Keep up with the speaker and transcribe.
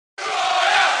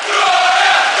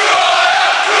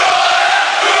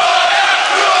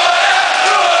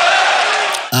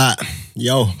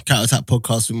Yo, Counter Attack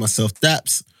podcast with myself,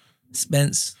 Daps.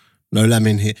 Spence. No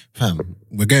Lamin here. Fam,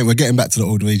 we're getting back to the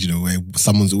old age, where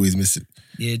someone's always missing.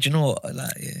 Yeah, do you know what?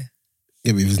 Yeah.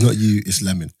 Yeah, but if it's not you, it's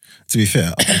Lamin. To be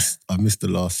fair, I've missed a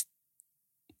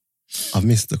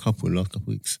couple in the last couple of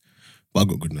weeks. But I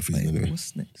got good enough reason anyway.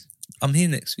 What's next? I'm here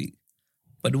next week.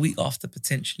 But the week after,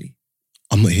 potentially.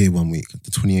 I'm not here 1 week.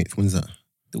 The 28th, when's that?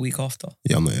 The week after.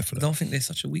 Yeah, I'm not here for that. I don't think there's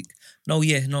such a week. No,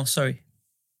 sorry.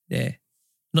 Yeah.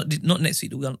 Not next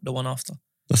week, the one after.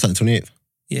 That's like the 28th?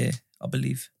 Yeah, I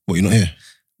believe. What, you're not here?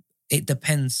 It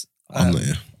depends. I'm not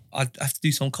here. I have to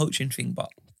do some coaching thing, but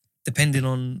depending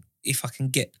on if I can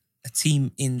get a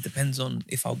team in, depends on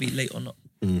if I'll be late or not.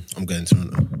 I'm going to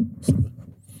Toronto.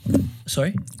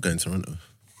 Sorry? Going to Toronto.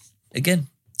 Again?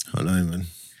 I know, man.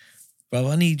 Bro,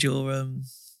 I need your...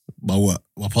 My what?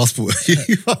 My passport?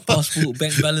 Passport,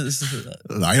 bank balance.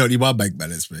 I don't need my bank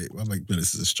balance, mate. My bank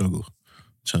balance is a struggle.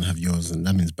 Trying to have yours and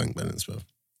Lamin's bank balance, bro.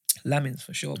 Lamin's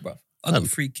for sure, bro. I got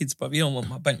 3 kids, bro. You don't want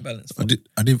my bank balance, bro.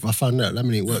 I found out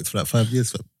Lamin ain't worked for like 5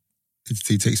 years, bro.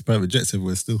 He takes private jets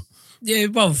everywhere still. Yeah,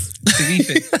 bro. To be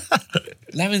fair,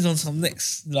 Lamin's on some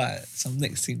next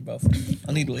thing, bro.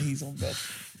 I need what he's on, bro.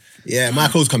 Yeah,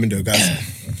 Michael's coming though, guys.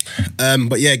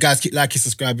 But yeah, guys, keep liking,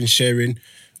 subscribing, sharing,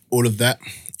 all of that.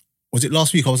 Was it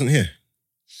last week I wasn't here?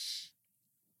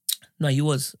 No, you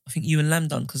was. I think you and Lam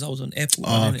done because I was on airport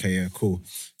run. run, Okay, yeah, cool.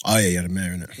 Oh yeah, you had a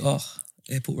mayor, innit? Oh,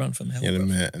 airport run from hell. Yeah, the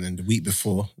mayor. And then the week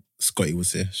before, Scotty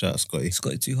was here. Shout out Scotty.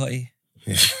 Scotty too high.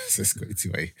 Yeah, so Scotty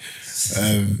too high.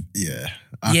 Yeah.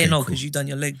 Okay, yeah, no, cool. because you done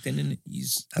your leg then, innit?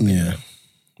 You's having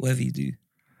whatever you do.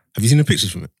 Have you seen the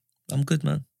pictures from it? I'm good,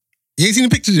 man. You ain't seen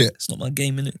the pictures yet? It's not my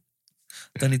game, innit?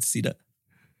 Don't need to see that.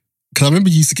 Because I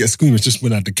remember you used to get screamers just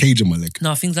when I had the cage on my leg.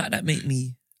 No, things like that make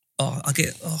me...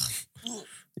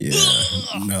 Yeah,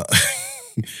 no.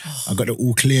 I got the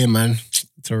all clear, man,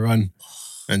 to run.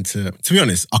 And to be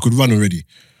honest, I could run already.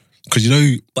 Because you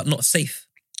know... But not safe.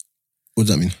 What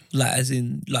does that mean? Like, as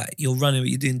in, like, you're running, but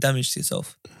you're doing damage to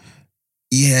yourself.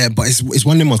 Yeah, but it's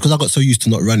one of them ones. Because I got so used to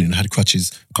not running. I had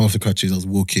crutches, come off the crutches, I was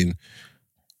walking.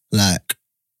 Like,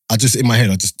 in my head,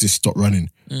 I just stopped running.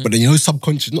 But then, you know, not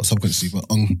subconsciously, but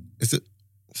is it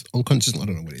unconscious? I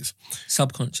don't know what it is.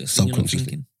 Subconscious.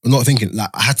 Subconsciously. I'm not thinking. Like,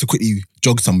 I had to quickly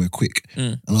jog somewhere quick.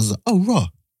 And I was like, oh, rah.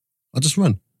 I'll just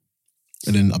run.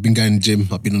 And then I've been going to the gym.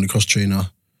 I've been on the cross trainer.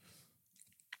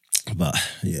 But,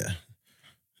 yeah. I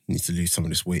need to lose some of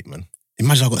this weight, man.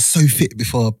 Imagine I got so fit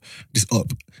before this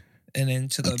up. And then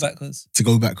to go backwards. To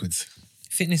go backwards.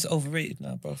 Fitness is overrated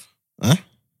now, bro. Huh?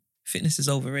 Fitness is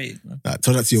overrated, man.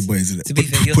 Tell that to your boys, isn't it? To be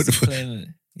fair, you're still playing, isn't it?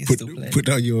 You're still playing. Put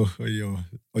that on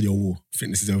your wall.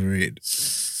 Fitness is overrated.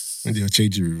 And you'll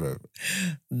change your bro.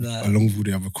 Nah. Along with all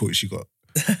the other quotes you got.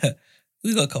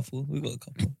 We got a couple.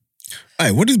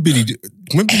 Hey, what does Billy do?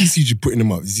 When Billy sees you putting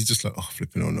them up, is he just like, oh,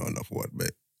 flipping on, not enough what,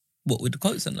 mate? What, with the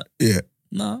quotes and that? Yeah.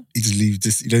 Nah. He just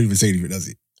leaves, he don't even say anything, does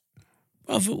he?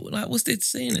 Bruv, like, what's there to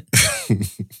say in it?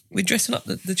 We're dressing up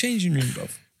the changing room,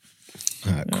 bruv.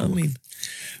 All right, You know cool. what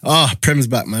I mean? Prem's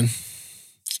back, man.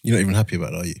 You're not even happy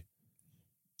about it, are you?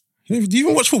 Do you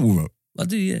even watch football, bro? I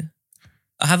do, yeah.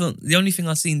 I haven't. The only thing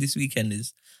I've seen this weekend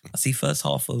is I see first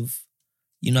half of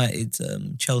United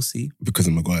Chelsea. Because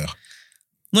of Maguire.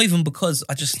 Not even because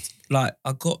I just I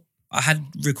had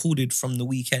recorded from the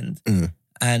weekend,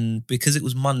 and because it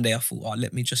was Monday, I thought,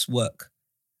 let me just work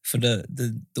for the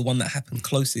one that happened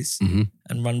closest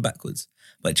and run backwards.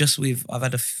 But just I've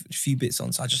had a few bits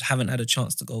on, so I just haven't had a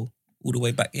chance to go all the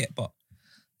way back yet. But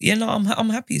yeah, no, I'm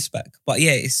happy it's back. But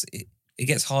yeah, it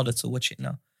gets harder to watch it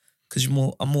now because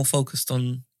I'm more focused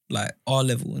on like our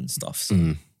level and stuff.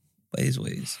 So. But it is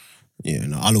what it is. Yeah,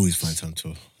 no, I'll always find time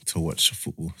to watch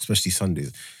football, especially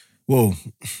Sundays. Well,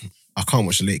 I can't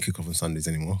watch the late kickoff on Sundays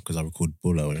anymore because I record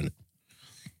Ball Hour, innit?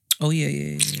 Oh,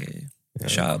 yeah.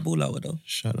 Shout out Ball Hour, though.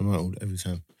 Shout them out every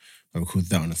time. I record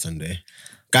that on a Sunday.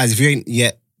 Guys, if you ain't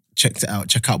yet checked it out,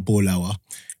 check out Ball Hour.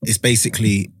 It's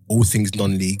basically all things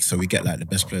non-league. So we get like the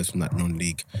best players from that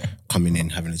non-league coming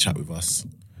in, having a chat with us.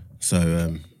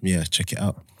 So, yeah, check it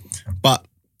out. But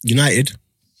United,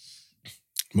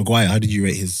 Maguire, how did you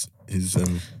rate his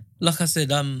Like I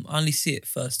said, I only see it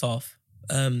first half.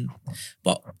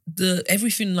 But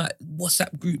everything like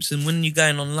WhatsApp groups and when you're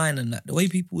going online and that, the way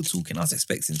people were talking, I was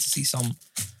expecting to see some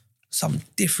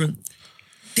different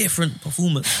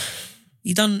performance.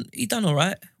 He done all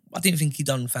right. I didn't think he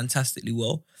done fantastically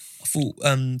well. I thought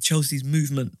Chelsea's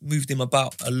movement moved him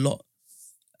about a lot.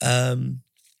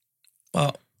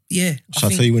 But yeah. Shall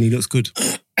I tell you when he looks good?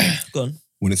 Go on.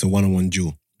 When it's a one-on-one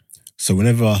duel. So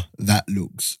whenever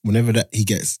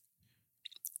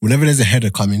there's a header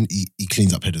coming, he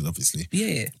cleans up headers, obviously.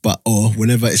 Yeah. But or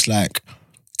whenever it's like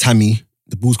Tammy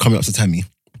the ball's coming up to Tammy,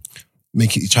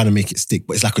 he's trying to make it stick,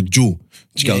 but it's like a jewel.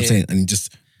 Do you get what I'm saying? And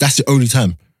that's the only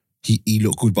time he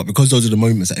looked good. But because those are the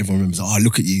moments that everyone remembers,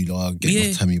 look at you,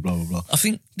 getting off Tammy, blah, blah, blah. I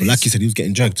think... But like you said, he was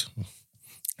getting dragged.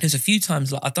 There's a few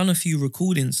times, like I've done a few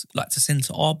recordings like to send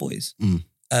to our boys.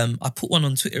 I put one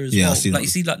on Twitter as well. Like you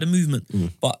see like the movement.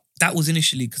 But that was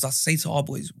initially because I say to our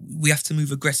boys, we have to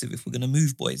move aggressive if we're going to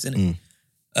move boys, innit?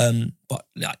 But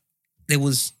like there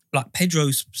was like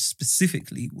Pedro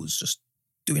specifically was just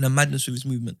doing a madness with his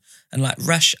movement. And like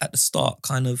Rash at the start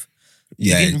kind of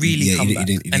he didn't really come back.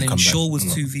 And then Shaw was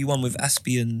 2v1 with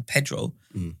Aspie and Pedro.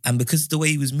 And because the way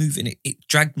he was moving, it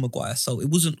dragged Maguire. So it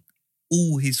wasn't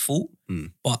all his fault,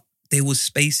 but there was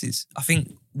spaces. I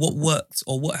think what worked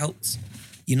or what helped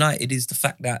United is the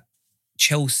fact that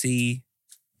Chelsea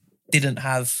didn't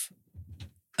have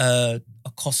a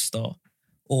Costa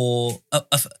or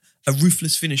a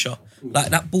ruthless finisher. Like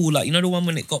that ball, like, you know the one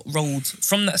when it got rolled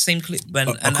from that same clip when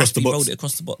and Aspie rolled it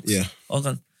across the box? Yeah. Hold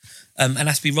on. And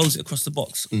Aspie rolls it across the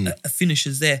box. A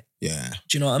finisher's there. Yeah.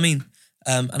 Do you know what I mean?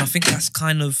 And I think that's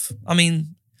kind of,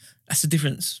 that's the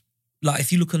difference. Like,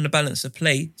 if you look on the balance of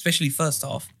play, especially first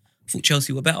half, I thought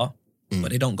Chelsea were better,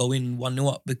 but they don't go in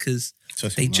 1-0 up because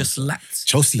they just lacked.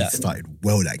 Chelsea started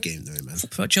well that game, though,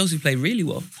 man. Chelsea played really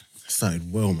well.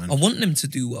 Started well, man. I want them to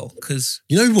do well because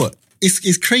you know what?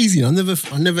 It's crazy. I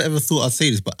never ever thought I'd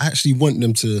say this, but I actually want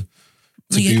them to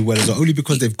do well as well. Only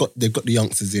because they've got the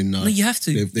youngsters in. No, you have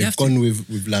to. They've gone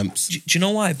with Lamps. Do you know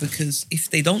why? Because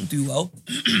if they don't do well,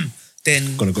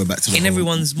 then gonna go back to in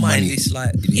everyone's mind, money. it's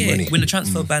like, when the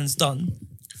transfer ban's done,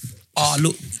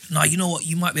 look, now you know what,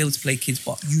 you might be able to play kids,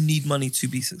 but you need money to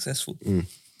be successful.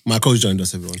 My coach joined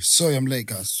us, everyone. Sorry, I'm late,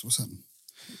 guys. What's happening?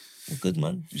 Well, good,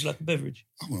 man. Would you like a beverage?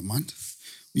 I wouldn't mind.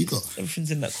 What you got?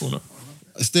 Everything's in that corner.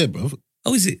 It's there, bro.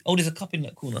 Oh, is it? Oh, there's a cup in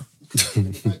that corner.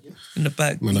 In the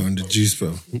bag. Man, I'm in the juice,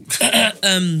 bro.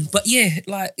 But yeah,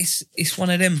 like it's one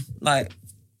of them. Like,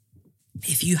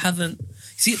 if you haven't,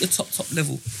 see at the top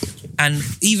level, and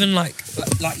even like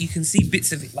you can see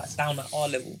bits of it like down at our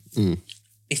level.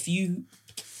 If you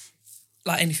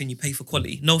like anything, you pay for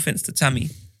quality. No offense to Tammy,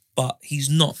 but he's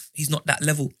not that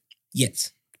level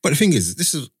yet. But the thing is,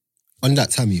 this is on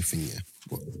that Tammy thing, yeah.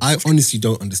 I honestly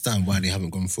don't understand why they haven't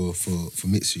gone for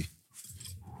Mitsu.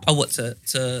 Oh, what to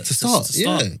start?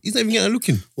 Yeah, he's not even getting a look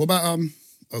in. What about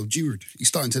Giroud? He's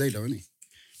starting today though, isn't he?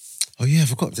 Oh yeah, I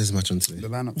forgot there's a match on today. The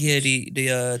lineup. Yeah,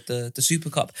 the Super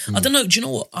Cup. I don't know. Do you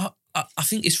know what? I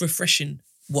think it's refreshing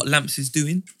what Lamps is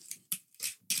doing,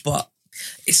 but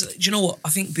do you know what? I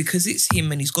think because it's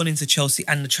him and he's gone into Chelsea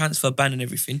and the transfer ban and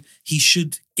everything, he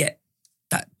should get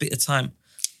that bit of time.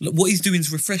 Look, what he's doing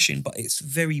is refreshing, but it's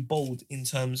very bold in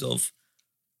terms of,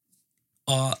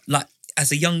 like,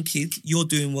 as a young kid, you're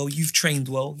doing well, you've trained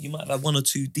well, you might have had 1 or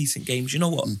 2 decent games. You know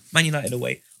what? Man United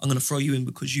away, I'm going to throw you in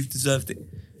because you've deserved it.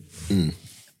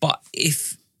 But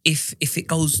if it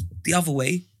goes the other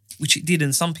way, which it did,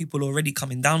 and some people are already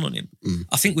coming down on him,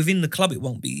 I think within the club it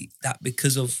won't be that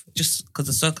because of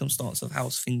the circumstance of how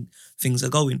things are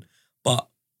going. But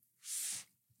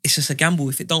it's just a gamble.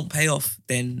 If it don't pay off,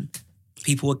 then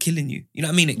people are killing you. You know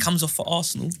what I mean? It comes off for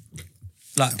Arsenal.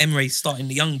 Like Emre starting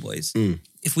the young boys.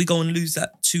 If we go and lose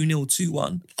that 2-0,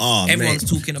 2-1, everyone's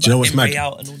talking about Emre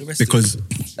out and all the rest because of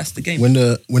it. That's the game. When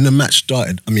the match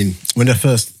started, I mean, when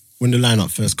the lineup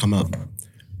first come out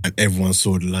and everyone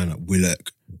saw the lineup,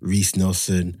 Willock, Reece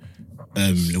Nelson,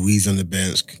 Louise on the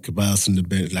bench, Ceballos on the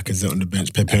bench, Lacazette on the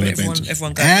bench, Pepe on the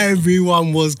bench.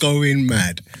 Everyone was going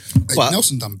mad. But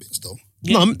Nelson done bits though.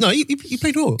 Yeah. No, he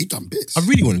played well. He done bits. I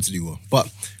really want him to do well.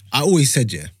 But I always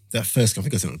said, that first game, I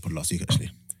think I said it on the pod last week actually.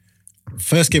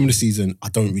 First game of the season, I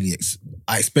don't really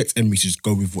I expect Emery to just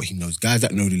go with what he knows. Guys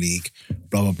that know the league,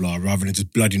 blah, blah, blah, rather than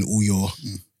just blooding all your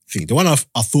thing. The one I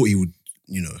thought he would,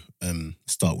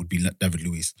 start would be David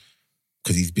Luiz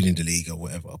because he's been in the league or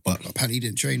whatever. But apparently he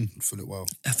didn't train for a while.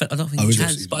 I don't think he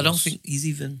has, but I don't think he's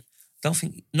even...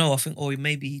 or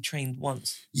maybe he trained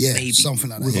once. Yeah, maybe. Something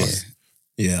like that.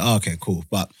 Yeah, okay, cool.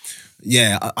 But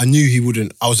yeah, I knew he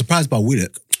wouldn't. I was surprised by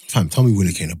Willock. Fam, tell me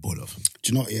Willock ain't a baller.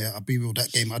 Do you know what? Yeah, I'll be real.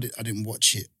 That game, I didn't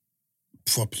watch it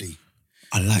properly.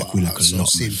 I like Willock a lot. I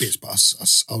was seeing bits, but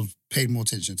I was paying more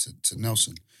attention to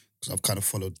Nelson because I've kind of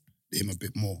followed him a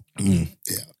bit more. Yeah,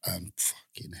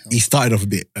 fucking hell. He started off a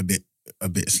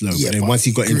bit slow, but then once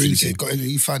he got into the game,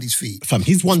 he found his feet. Fam,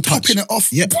 he's one touch. Popping it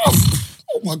off. Yeah.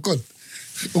 Oh my God.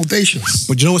 Audacious.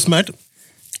 But do you know what's mad?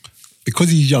 Because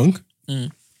he's young,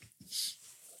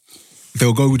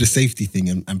 they'll go with the safety thing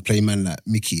and play man like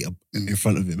Mickey in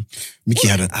front of him. Mickey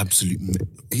had an absolute...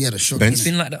 He had a shock. It's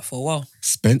been like that for a while.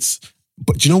 Spence.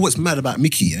 But do you know what's mad about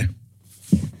Mickey, yeah?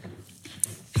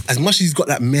 As much as he's got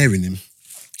that mare in him,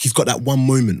 he's got that one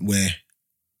moment where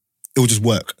it will just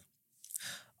work.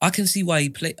 I can see why he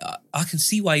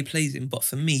plays him, but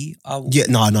for me, Yeah,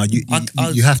 no, you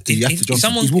have to drop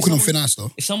him. He's walking on thin ice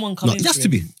though. If someone comes No, in, he has to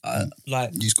be.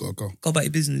 like He's got to go. go about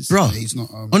your business, Bro, He's not.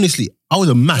 honestly, I was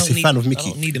a massive fan of I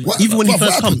Mickey. don't need him. Even when he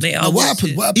first happened? come, Mate, I No, what watched happened?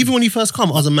 it. What happened? even when he first come,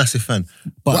 I was a massive fan.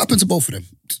 What But happened to both of them?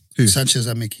 Who? Sanchez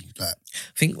and Mickey. Like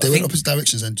I they went opposite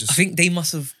directions and just. I think they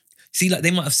must have. See, like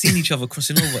they might have seen each other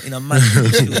crossing over in a mad. Do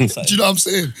Do you know what I'm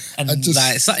saying? And just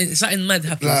like something mad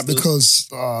happens. like still. because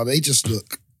they just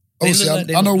look. They Obviously, look like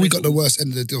they're I know not we playing got the worst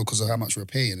end of the deal because of how much we're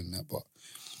paying and that, but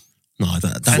no,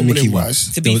 that footballing Mickey wise,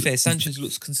 one. to be fair, Sanchez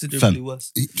looks considerably Fam.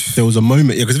 worse. There was a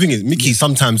moment, because the thing is, Mickey,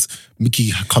 sometimes Mickey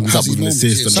comes up Has with an his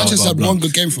assist. moments, And yeah. Sanchez blah, had blah, one blah.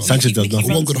 good game for him. Sanchez does Mickey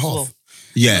nothing. One good Francis as half. well.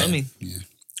 Yeah. You know what I mean? Yeah.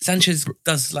 Sanchez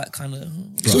does like kind of.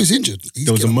 So he's injured. He's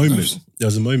There was a getting on moment. nerves. There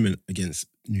was a moment against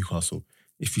Newcastle.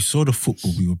 If you saw the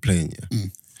football we were playing,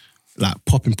 like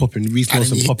popping, Reece And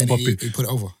Nelson then popping. he put it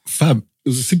over. Fam, it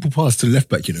was a simple pass to the left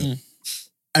back, you know.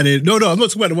 And then, no, I'm not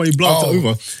talking about the one he blocked it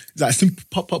over. It's like simple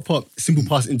pop, simple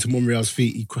pass into Monreal's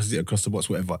feet. He crosses it across the box,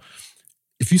 whatever.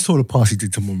 If you saw the pass he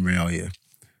did to Monreal, yeah,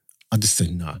 I just said,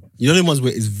 nah. You know the ones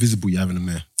where it's visible you're having a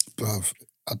mare? Bruv,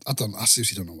 I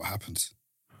seriously don't know what happened.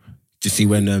 Do you see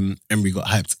when Emery got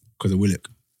hyped because of Willock?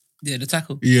 Yeah, the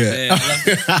tackle. Yeah. I love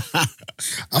it.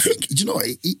 I think, do you know what?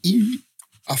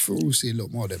 I feel we'll see a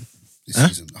lot more of them this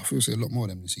season. I feel we'll see a lot more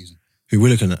of them this season. Who,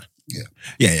 Willock and that? Yeah.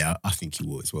 Yeah, I think he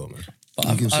will as well, man. But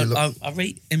I'll give you a look. I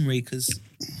rate Emery because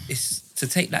it's to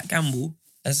take that gamble.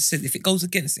 As I said, if it goes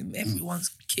against him, everyone's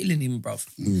killing him, bruv.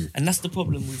 And that's the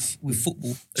problem with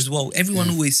football as well. Everyone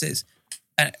always says,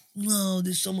 no,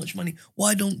 there's so much money.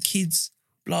 Why don't kids,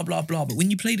 blah, blah, blah. But when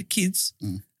you play the kids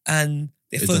and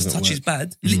their first doesn't touch is work.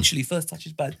 bad, literally first touch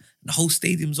is bad, and the whole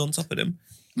stadium's on top of them.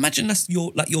 Imagine that's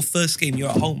your first game, you're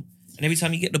at home, and every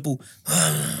time you get the ball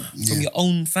from your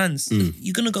own fans,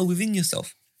 you're going to go within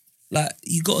yourself. Like,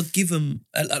 you got to give them...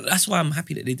 that's why I'm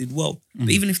happy that they did well. But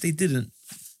even if they didn't,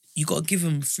 you got to give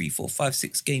them 3, 4, 5,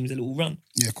 6 games, a little run.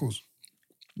 Yeah, of course.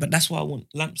 But that's why I want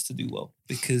Lamps to do well,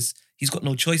 because he's got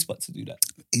no choice but to do that.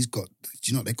 He's got, do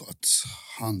you know, they got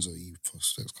tons of youth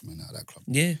prospects coming out of that club.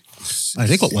 Yeah.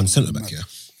 They got one centre back, yeah.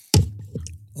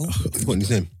 Oh. I've forgotten his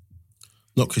name.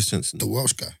 Not Christensen. The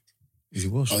Welsh guy. Is he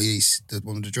Welsh? Oh, yeah, he's the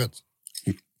one with the dreads.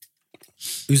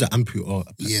 Who's that? Ampu? Or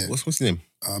Yeah. What's his name?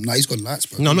 No, he's got lights,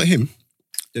 bro. No, not him.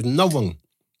 There's another one.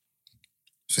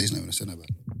 So he's not even a centre back.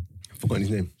 I've forgotten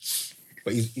his name.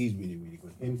 But he's really, really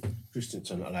good. Him,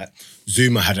 Christensen, like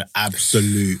Zuma had an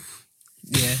absolute...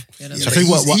 Yeah. Shall I tell you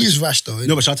what? He is rash though.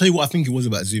 No, but shall I tell you what I think it was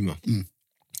about Zuma?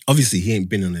 Obviously, he ain't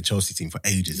been on the Chelsea team for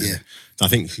ages. Yeah. So I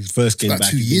think his first game About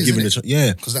back, 2 he's been years, given innit?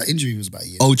 yeah. Because that injury was about a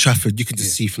year. Old Trafford, you could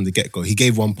just see from the get-go. He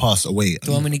gave one pass away.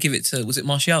 Do I want me to give it to, was it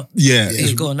Martial? Yeah.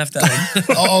 Yeah, go on, have that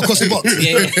one. Oh, across the box.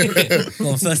 yeah.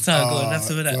 Go on, first time, go on, have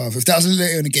some of that. Bruv, if that was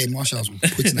later in the game, Marshall's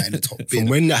putting that in the top. From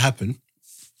when that happened,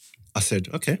 I said,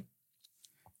 okay.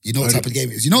 You know what type of game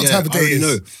it is. You know what type of day I it already is.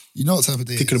 know. You know what type of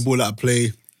day it Kicking is. the ball out of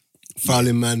play,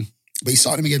 fouling man. But he's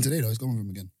starting him again today though. He's going with him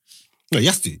again. No, he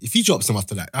has to. If he drops him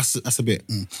after that, that's a bit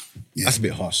that's a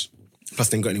bit harsh. Plus,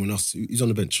 they ain't got anyone else. He's on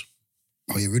the bench.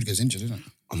 Oh yeah, Rudiger's injured, isn't it?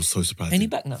 I'm so surprised. Ain't he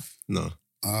back now? No.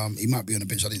 He might be on the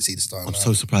bench. I didn't see the start. I'm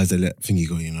so surprised they let Thingy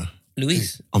go, you know.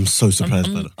 Luis. I'm so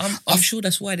surprised by that. I'm sure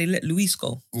that's why they let Luis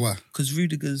go. Why? Because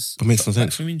Rudiger's That makes no back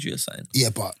sense. from injury or something. Yeah,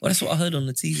 but Well, that's what I heard on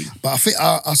the TV. I think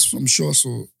I'm sure I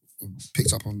saw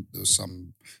picked up on there was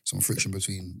some friction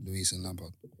between Luis and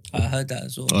Lampard. I heard that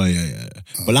as well. Oh, yeah.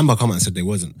 But Lampard come out and said they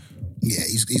wasn't. Yeah,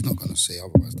 he's not gonna say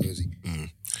otherwise, though, is he?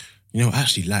 You know, I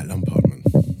actually like Lampard, man.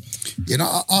 Yeah, no,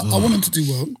 I want him to do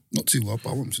well. Not too well, but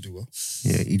I want him to do well.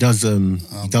 Yeah, he does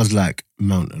like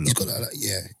Mount a lot. He's got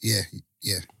that.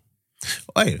 Yeah.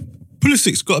 Hey,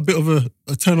 Pulisic's got a bit of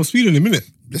a turn of speed in him, innit?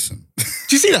 Listen, Do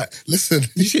you see that? listen.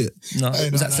 Did you see it? No, Hey,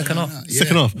 was no, that no, second no, half? no.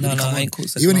 Second half? No, I ain't caught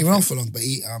second He wasn't even half. on for long, but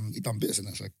he done bits in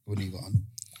that second when he got on.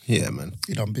 Yeah, man.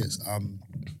 He done bits.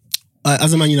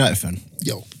 As a Man United fan,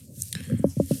 Yo,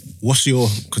 what's your,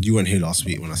 because you weren't here last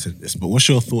week when I said this, but what's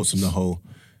your thoughts on the whole,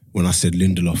 when I said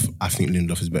Lindelof, I think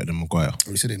Lindelof is better than Maguire?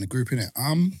 we said it in the group, innit?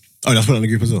 Oh, that's put on the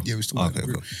group as well? Yeah, we still Oh, in the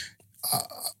group.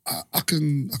 I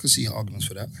can see your arguments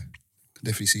for that. Can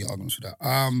definitely see your arguments for that.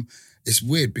 It's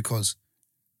weird because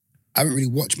I haven't really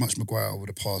watched much Maguire over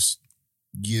the past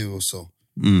year or so.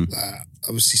 Like, I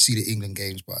obviously see the England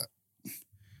games, but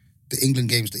the England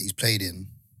games that he's played in,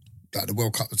 like the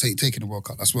World Cup, taking the World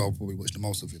Cup, that's where I'll probably watch the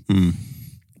most of him.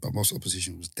 But most of the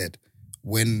opposition was dead.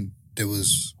 When there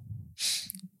was,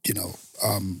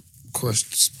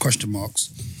 question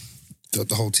marks,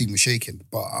 the whole team was shaking.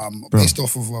 But based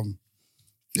off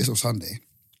Sunday,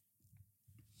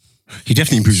 He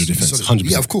definitely improves your defense. solid. 100%.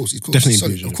 Yeah, of course. Definitely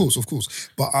Solid, improves your of course.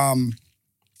 But I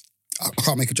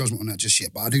can't make a judgment on that just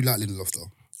yet. But I do like Lindelof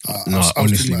though. No, I was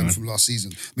honestly, thinking about him man. from last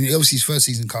season. I mean, obviously his first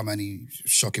season come and he's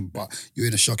shocking, but you're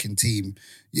in a shocking team.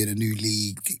 You're in a new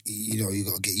league. You know, you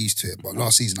got to get used to it. But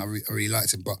last season, I really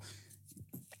liked him. But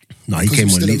No, he because came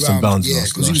was on still leaps and around- bounds yeah, last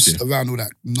because he was year. around all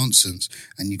that nonsense,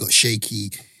 and you got shaky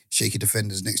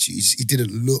defenders next to you. He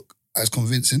didn't look as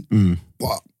convincing,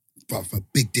 but a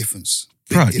big difference.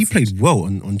 Big Bro, he difference. played well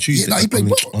on Tuesday. Yeah, he played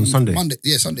well on Sunday.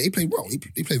 Sunday he played well.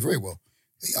 He played very well.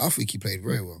 I think he played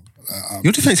very well.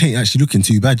 Your defense ain't actually looking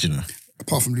too bad, you know.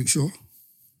 Apart from Luke Shaw,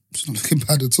 it's not looking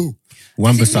bad at all. Is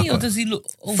it me or Wan-Bissaka. does he look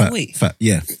overweight? Fat,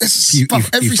 yeah. It's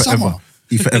every summer.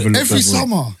 He forever looks Every overweight.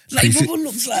 summer. Like, Preci- Robert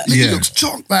looks like... He Yeah. looks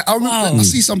chunk. Like I remember, Wow. I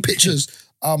see some pictures,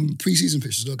 pre-season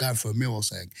pictures. They're going for a meal or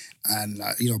something,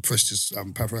 and press just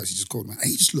paparazzi just called him. And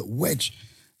he just looked wedge.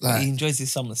 Like He enjoys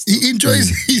his summer still. he enjoys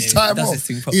his Yeah, time does off. his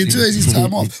thing He properly. enjoys his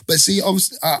time off. But see,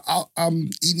 obviously,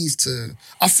 he needs to.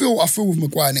 I feel with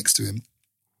Maguire next to him,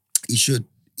 he should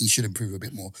improve a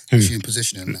bit more. Who? Especially in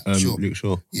positioning that. Sure. Luke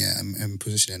Shaw. Yeah, and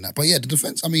positioning that. But yeah, the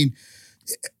defense. I mean,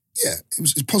 yeah,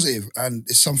 it's positive, and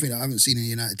it's something I haven't seen in the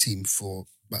United team for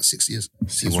about 6 years.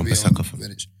 Since Wan-Bissaka Rio for me.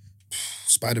 Greenwich.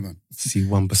 Spider-Man. See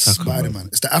Wan-Bissaka. Spider-Man.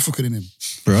 It's the African in him.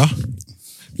 Bro.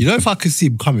 You know if I could see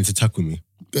him coming to tackle me.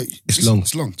 But It's long.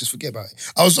 It's long. Just forget about it.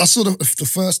 I saw the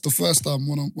first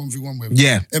 1v1 with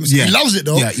Yeah. Emerson. Yeah. He loves it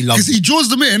though. Yeah, he loves because he draws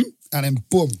them in and then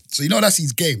boom. So you know that's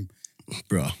his game.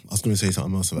 Bro, I was going to say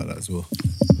something else about that as well.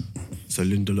 So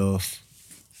Lindelof.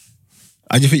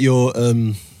 How do you think your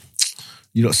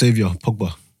not saviour,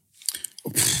 Pogba?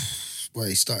 Well,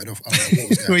 he started off. I don't know what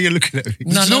was Where going you're looking at me.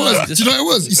 No, Do you know what? just- Do you know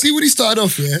what it was? You see when he started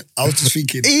off here, I was just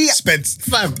thinking Spence.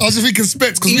 Fam. I was just thinking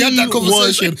Spence because we had that He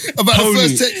conversation was about pony. the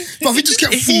first take. But he just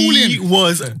kept He falling.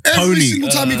 was Every pony. single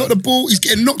time he got the ball, he's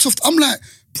getting knocked off. I'm like,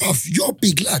 bruv, you're a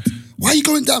big lad. Why are you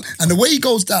going down? And the way he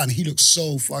goes down, he looks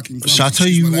so fucking clumsy. Shall I tell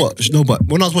you what? No, but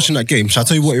when I was watching that game, shall I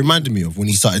tell you what it reminded me of when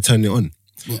he started turning it on?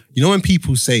 What? You know when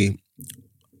people say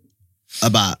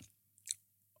about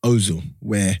Ozil,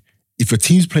 where if your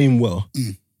team's playing well,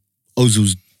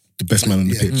 Ozil's the best man on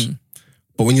the Yeah. pitch.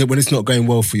 But when it's not going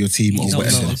well for your team or You don't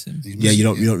whatever, notice him. yeah, you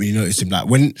don't really notice him. Like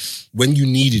when you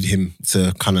needed him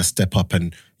to kind of step up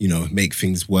and make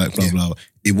things work, blah blah,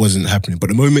 it wasn't happening. But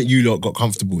the moment you lot got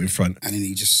comfortable in front, And then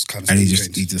he just kind of and he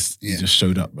just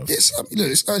showed up, bro. It's look,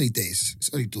 it's early days.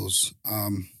 It's early doors.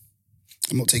 I'm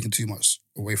not taking too much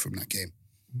away from that game.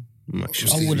 Much.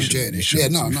 I wouldn't- enjoying it. You Yeah,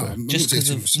 shouldn't, no, to be no. fair. I'm Just not because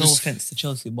taking of too no much. offense to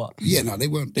Chelsea, but Yeah, no, they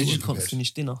weren't. they just weren't can't prepared.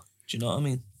 finish dinner. Do you know what I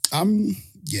mean?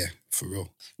 Yeah, for real.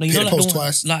 No, you Hit know, the like post the one,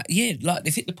 twice. like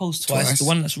they've hit the post twice. Twice. The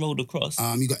one that's rolled across.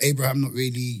 You got Abraham not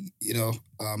really,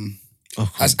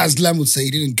 Of course. as Lam would say,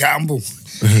 he didn't gamble.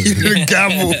 He didn't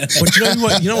gamble. But you know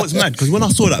what? You know what's mad? Because when I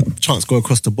saw that chance go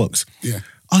across the box, Yeah.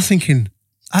 I was thinking,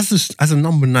 as a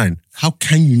number 9, how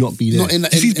can you not be there? Not in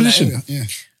that, You see his in that position. area.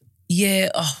 Yeah.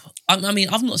 Yeah, I mean,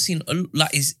 I've not seen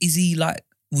like is he like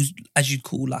was as you'd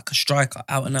call like a striker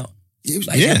out and out, Yeah, it was-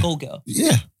 like is he Yeah. a goal getter?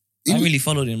 Yeah. I really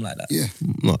followed him like that. Yeah.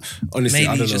 No, honestly, Maybe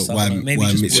I don't just, know I why. don't know, maybe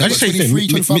Why just- Mitch? I just say his name. 23,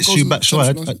 25 Mitsu goals in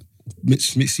Batshuayi.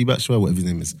 Mitsu Batshuayi, whatever his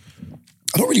name is.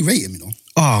 I don't really rate him,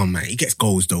 Oh man, he gets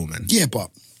goals though, man. Yeah, but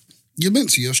you're meant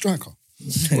to. You're a striker.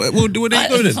 Well, there you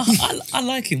go then. I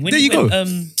like him. When There he you went,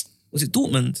 go. was it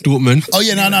Dortmund? Dortmund. Oh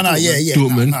yeah, no, yeah.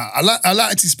 Dortmund. Nah. I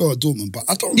like to spell at Dortmund, but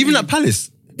I don't. Even really, at Palace.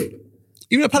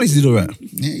 Even at Palace, he did all right.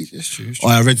 Yeah, it's true. It's Oh,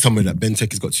 true. I read somewhere that Ben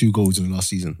Tek has got 2 goals in the last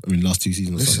season. I mean, last 2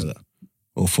 seasons or something like that.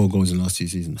 Or 4 goals in the last 2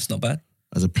 seasons. That's not bad.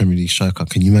 As a Premier League striker.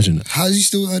 Can you imagine that? How is he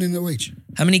still earning a wage?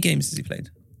 How many games has he played?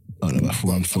 I don't know, about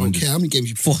I don't 400. care how many games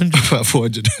you play. 400. About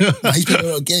 400. Nah, he's played a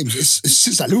lot of games. It's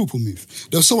since that Liverpool move.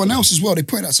 There was someone else as well. They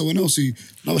pointed out someone else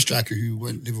another striker who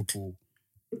went Liverpool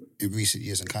in recent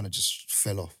years and kind of just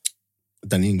fell off.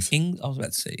 Danny Ings. I was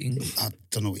about to say Ings. I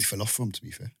don't know what he fell off from, to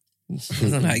be fair. I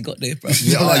don't know how he got there, bro.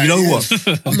 Yeah, you know what?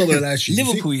 I'm not gonna lie to you.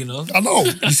 Liverpool, you know. I know.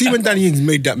 You see when Danny Ings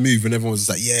made that move and everyone was just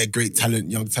like, yeah, great talent,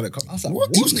 young talent. I was like, What?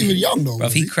 He wasn't even young though. Bro,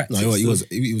 Was he he? cracked. No, it, he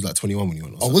so- was like 21 when he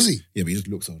went. Oh, was he? Yeah, but he just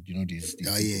looks old. You know these.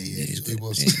 Oh, yeah. He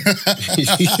was.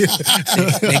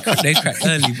 They crack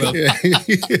early, bro.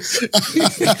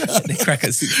 They crack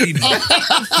at 16.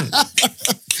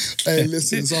 Hey,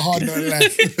 listen, it's a hard note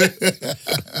life.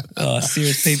 Oh,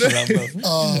 serious paper round, bro.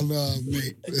 Oh, no,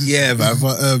 mate. Yeah, man.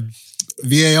 But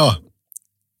VAR,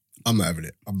 I'm not having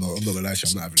it. I'm not gonna lie to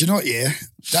you. I'm not having Do it. you know what, yeah?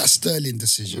 That Sterling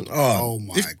decision. Oh,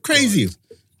 my it's crazy. God.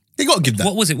 They gotta give that.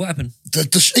 What was it? What happened?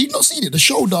 You've not seen it? The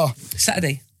shoulder.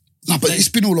 Saturday. No, but it's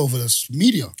been all over the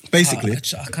media. Basically,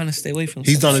 I kind of stay away from.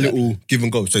 he's stuff done a like that. little give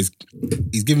and go. So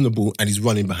he's given the ball and he's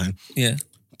running behind. Yeah.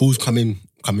 Ball's come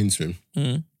into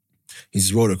him. He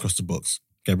just rolled across the box.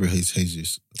 Gabriel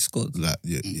Jesus, Scored. like,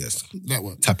 yes, That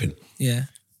worked. tapping. Yeah.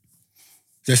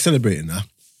 They're celebrating now.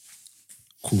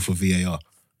 Call for VAR.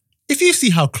 If you see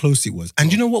how close it was,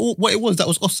 and you know what it was that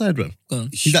was offside, man? Go on.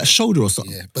 He's that shoulder or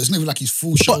something. Yeah, but it's not even like his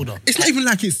full shoulder. But it's not even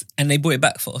like it's And they brought it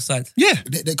back for offside. yeah,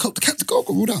 They kept the goal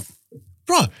got ruled out.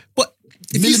 bro. But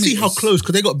if you see how Millimeters. close,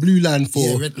 because they got blue line for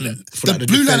Yeah, red line. for The like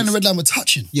blue line defense. and the red line were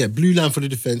touching. Yeah, blue line for the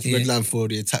defense, Yeah. red line for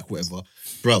the attack, whatever.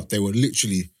 Bro, they were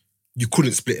literally you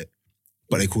couldn't split it,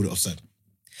 but they called it offside.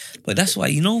 But that's why,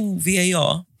 you know,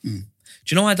 VAR. Mm. Do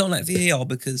you know why I don't like VAR?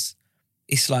 Because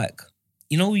it's like,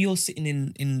 you know, you're sitting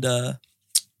in the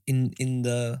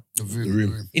The room.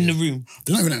 room.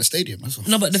 They're not even at the stadium. That's all.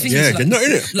 No, but the thing Yeah, is, like, they're not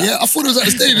in it. like, Yeah, I thought it was at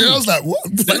the stadium. I was like, what?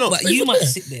 but you might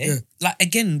sit there, Yeah. like,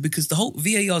 again, because the whole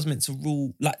VAR is meant to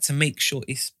rule, like, to make sure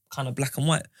it's kind of black and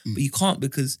white, but you can't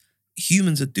because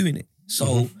humans are doing it.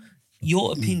 So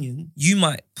your opinion, you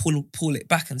might pull it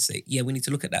back and say, yeah, we need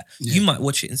to look at that. Yeah. You might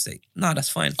watch it and say, nah, that's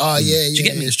fine. Oh, yeah, Do you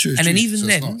get me? It's true. And then true. even So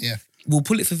it's then, not- yeah. we'll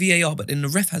pull it for VAR, but then the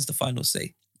ref has the final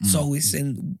say. So it's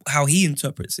in how he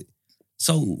interprets it.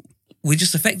 So we're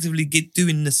just effectively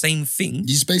doing the same thing, You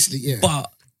just basically, yeah.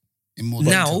 but in more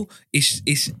now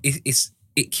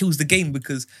it kills the game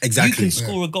because Exactly. you can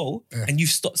score a goal Yeah. and you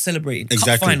stop celebrating. Cup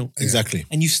Exactly. final. Exactly.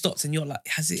 And you stopped and you're like,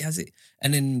 has it?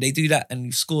 And then they do that and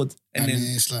you scored. And, And then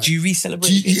then it's like- do you re-celebrate?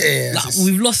 Do you- again? yeah, Like, it's-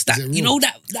 we've lost that. is it You real? know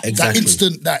that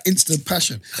Exactly. that instant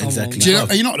passion. Come on, Exactly. Do you man.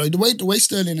 know, you know the way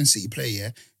Sterling and City play,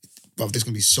 yeah, but there's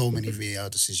gonna be so many VAR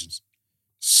decisions.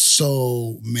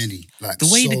 So many. Like The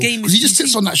way the game because is- he just you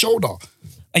sits see- on that shoulder.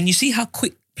 And you see how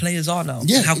quick players are now.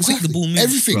 Yeah. How quick the exactly. ball moves.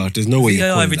 Everything. Bro, there's no way you're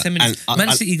VAR calling every that. 10 minutes. And Man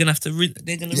I- City are gonna have to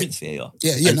they're gonna rinse VAR.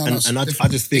 Yeah, yeah, And- no, and- no. and I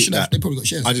definitely. just They think should have- that- they probably got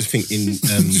shares. I just think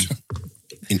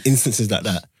in instances like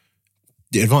that,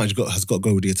 the advantage has got to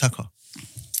go with the attacker.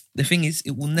 The thing is,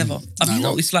 it will never. Have Nah, you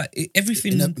well, noticed, like,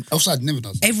 everything Offside never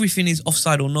does. everything is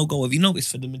offside or no goal. Have you noticed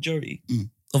for the majority Mm.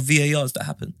 of VARs that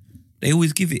happen, they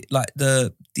always give it like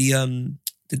the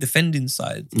defending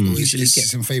side usually It's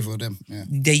get in favour of them. Yeah.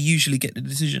 they usually get the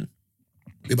decision.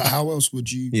 Yeah, but how else would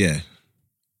you? Yeah.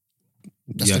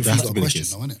 That's Yeah, the that has to first be the question,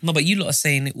 case. though, isn't it? No, but you lot are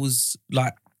saying it was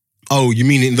like Oh, you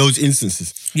mean in those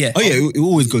instances? yeah, Oh yeah, it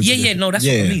always goes. Yeah, to the- yeah, no, that's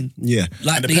what I mean. Yeah.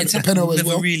 like And the the attack penalty will as never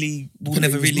well. really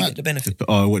penalty was mad. get the benefit.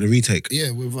 Oh, what the retake? Yeah,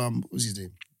 with what's his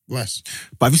name? Rice.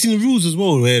 But have you seen the rules as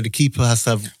well, where the keeper has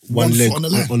to have one One leg foot on the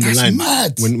line. on the That's line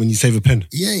mad. when you save a pen?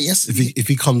 Yeah, yes. If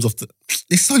he comes off the,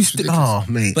 it's so ridiculous. oh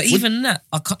mate. But even that,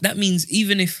 I can't, that means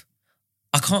even if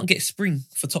I can't get spring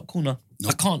for top corner,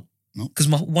 Nope. I can't Nope. because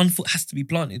my one foot has to be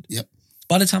planted. Yep.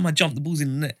 By the time I jump, the ball's in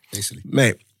the net. Basically.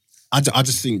 Mate, I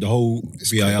just think the whole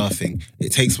VIR thing,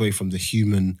 it takes away from the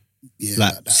human. Yeah.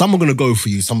 Like that. some are gonna go for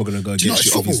you, some are gonna go Do you know against it's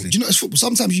you. football? Obviously, Do you know it's football?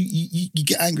 Sometimes you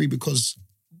get angry because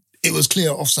it was clear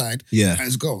offside. Yeah. And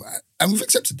it's a goal. And we've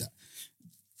accepted that.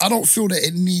 I don't feel that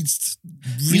it needs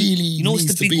really You know what's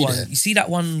needs the to big be one? there. You see that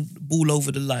one ball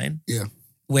over the line Yeah.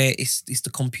 where it's the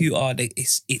computer.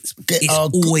 It's Goal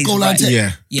always line right. tech.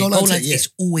 Yeah. Yeah, Goal goal line line, tech, yeah. it's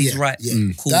always Yeah, right.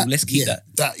 yeah. Cool, let's keep yeah,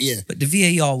 that. Yeah. But the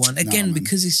VAR one again man.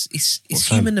 because it's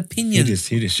fam, human opinion. Hear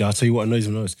this. Yeah, I'll tell you what annoys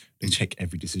me most. They check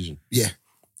every decision. Yeah.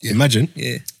 Yeah. Imagine.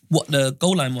 Yeah, what the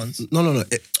goal line ones? No. VAR,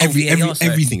 sorry.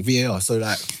 Everything VAR. So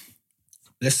like,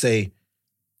 let's say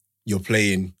you're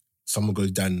playing, someone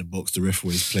goes down in the box, the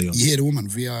referees play on. You hear the woman,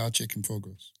 VAR check in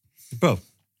progress. Bro,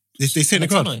 they say in the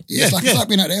crowd. Antonio. Yeah, it's like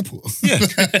being at the airport.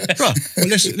 Yeah, bro. Well,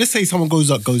 let's say someone goes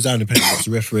down the penalty box.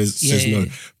 The referee says Yeah. no.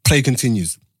 Play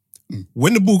continues.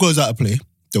 When the ball goes out of play,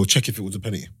 they'll check if it was a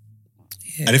penalty,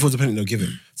 Yeah. and if it was a penalty, they'll give it.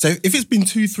 So if it's been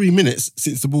 2-3 minutes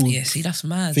since the ball Yeah, see, that's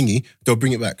mad. thingy, they'll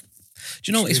bring it back.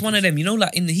 Do you know, it's one of them, you know,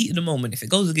 like in the heat of the moment, if it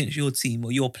goes against your team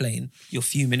or you're playing, you're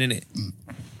fuming in it.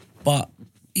 But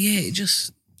yeah,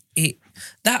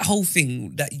 that whole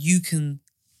thing that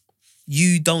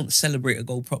you don't celebrate a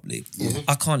goal properly.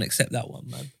 I can't accept that one,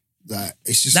 man. Like,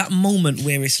 it's just That moment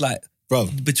where it's like, Bro,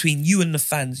 between you and the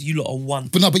fans, you lot are one.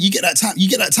 But you get that time. You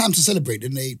get that time to celebrate.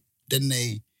 Then they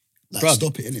like Bruv,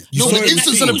 stop it, innit? you No, saw but it instant with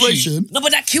City. celebration. No,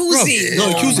 but that kills bro, it. no,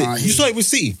 it kills nah, it. You saw it with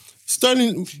City.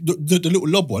 Sterling, the little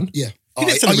lob one, Yeah. he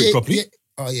didn't celebrate yeah, properly Yeah.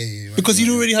 Oh yeah. Right, because right,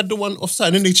 he'd already had the one offside,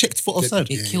 and then they checked for offside.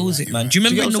 It Yeah, kills you're it, right, man. you're Do you right.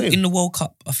 remember Do you get what I'm in the World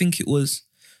Cup? I think it was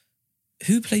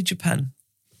who played Japan?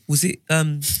 Was it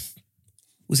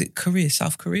Korea,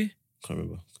 South Korea? Can't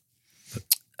remember.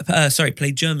 Sorry,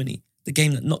 played Germany. The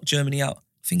game that knocked Germany out.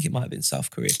 I think it might have been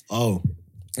South Korea. Oh,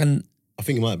 And I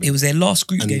think it might have been. it was their last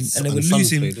group game, and they were Son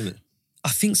losing. played, didn't it? I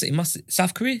think so. It must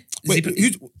South Korea. Wait,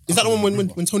 is that the one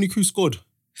when Tony Kroos scored?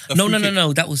 A No. free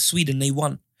kick? That was Sweden. They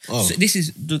won. Oh. So this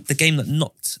is the game that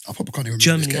knocked I probably can't even remember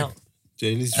Germany this game. out. Yeah,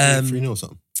 it is Um, 3-0 or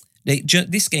something.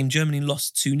 This game, Germany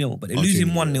lost 2-0, but they're losing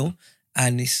 1-0,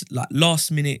 and it's like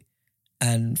last minute,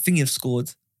 and Thingy have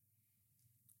scored.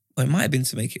 Or it might have been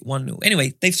to make it 1-0.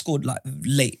 Anyway, they've scored like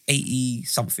late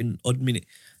 80-something odd minute,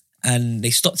 and they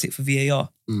stopped it for VAR.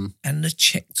 And the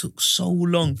check took so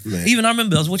long. Yeah. Even I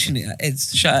remember I was watching it at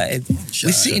Ed's. Shout out Ed.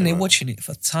 We're sitting there watching it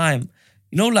for time.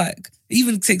 You know, like, it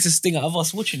even takes a sting out of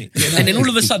us watching it. And then all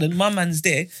of a sudden, my man's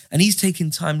there, and he's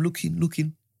taking time looking.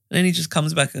 And then he just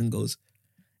comes back and goes.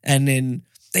 And then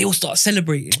they all start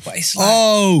celebrating. But it's like...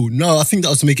 Oh, no, I think that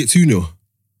was to make it 2-0.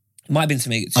 It might have been to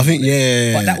make it 2-0. I think,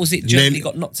 yeah. But that was it. Germany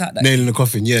got knocked out that Nail in the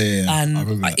coffin, yeah. And I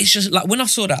remember that. it's just like, when I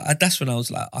saw that, that's when I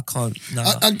was like, I can't,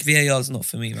 VAR's not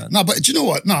for me, man. No, but do you know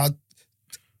what? No,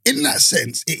 in that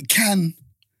sense, it can,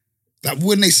 like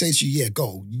when they say to you, yeah,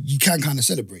 goal, you can kind of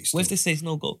celebrate still. What if they say it's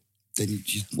no goal? Then you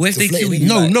just What if they deflate kill it.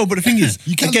 you? No, but the thing is,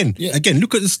 You can- again,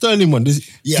 look at the Sterling one. Do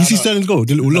you I see know. Sterling's goal?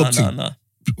 The little lob thing. No.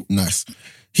 Nice.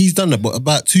 He's done that, but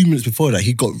about 2 minutes before that,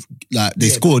 he got, like, they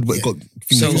Yeah, scored, but yeah. got...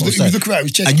 So- He was looking around, he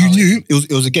was checking. and you knew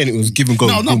it was again, it was give and go.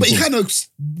 No, boom, but he boom. kind of,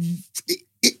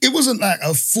 it wasn't like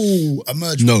a full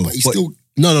emergence, No, but he still,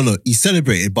 No. He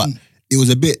celebrated, but it was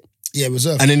a bit... yeah,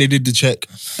 reserved. And then they did the check,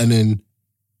 and then...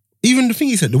 Even the thing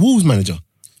he said, the Wolves manager.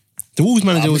 The Wolves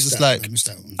manager was just I like... missed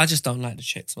that one. I just don't like the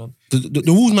checks, man. The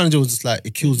Wolves manager was just like,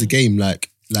 it kills the game, like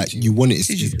you want it.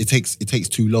 Did you? It takes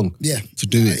too long Yeah. to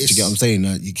do it. Do you get what I'm saying?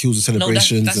 It kills the No,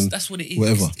 celebrations and that's what it is.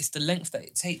 whatever. It's the length that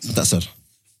it takes. That's it.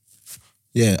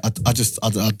 Yeah, I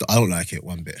don't like it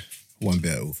one bit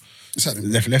at all. What's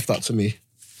happening? Left up to me,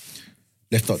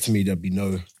 there'd be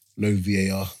no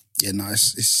VAR. Yeah, no,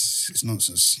 it's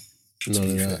nonsense.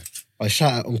 No. I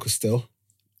shout out Uncle Still.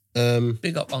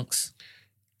 Big up, Unks.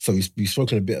 So we've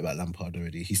spoken a bit about Lampard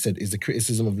already. He said, "Is the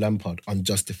criticism of Lampard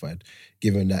unjustified,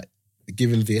 given that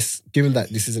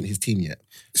this isn't his team yet?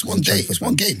 It's one day. It's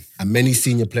one game. And many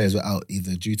senior players were out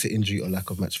either due to injury or lack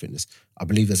of match fitness. I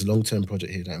believe there's a long-term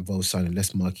project here that involves signing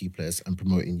less marquee players and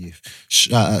promoting youth."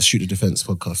 Shout out Shoot the Defence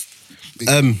podcast.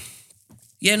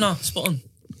 Yeah, no, spot on.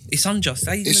 It's unjust.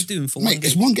 How are you going to do him for one Mate, game?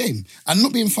 it's one game. And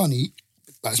not being funny,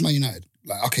 like, it's Man United.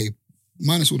 Like, okay,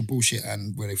 minus all the bullshit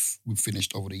and where we've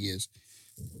finished over the years.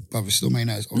 But it's still Man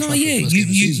United. No, yeah,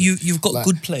 you've got Like,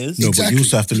 good players. No, but Exactly. you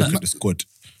also have to look at the squad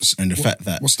and the fact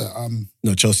that... What's that?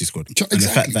 No, Chelsea squad. And the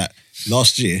exactly. fact that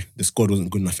last year, the squad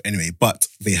wasn't good enough anyway, but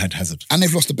they had Hazard. And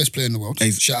they've lost the best player in the world.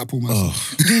 Shout out Paul Merson.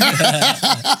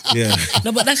 Yeah.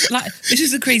 No, but that's like, this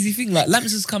is the crazy thing. Like,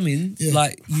 Lamps has come in, Yeah.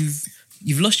 like,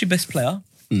 you've lost your best player.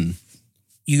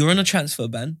 You're on a transfer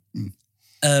ban.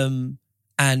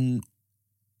 And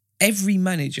every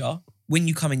manager, when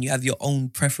you come in, you have your own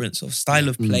preference of style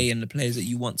of play and the players that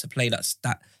you want to play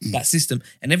that system.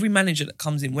 And every manager that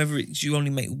comes in, whether it's you only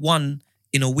make one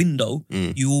in a window,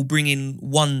 you will bring in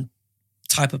one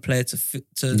type of player to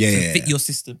fit your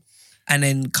system. And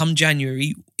then come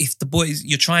January, if the boys,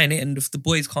 you're trying it, and if the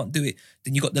boys can't do it,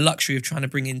 then you got the luxury of trying to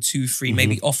bring in 2, 3,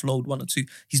 maybe offload 1 or 2.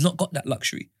 He's not got that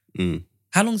luxury.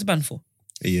 How long's the ban for?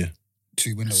 A year.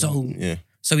 2 windows.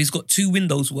 So he's got 2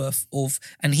 windows worth of,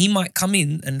 and he might come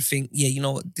in and think, yeah, you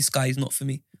know what, this guy is not for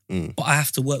me, but I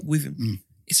have to work with him.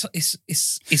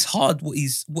 It's hard what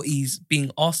he's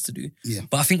being asked to do. Yeah.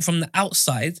 But I think from the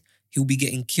outside he'll be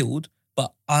getting killed.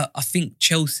 But I think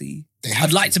Chelsea,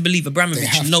 I'd like to believe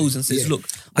Abramovich knows and says, look,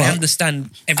 I understand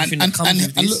everything that comes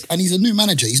with this. Look, and he's a new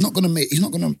manager.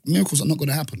 Miracles are not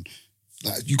gonna happen.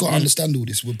 Like, you got to understand all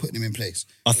this. We're putting him in place.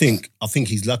 I think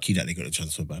he's lucky that they got a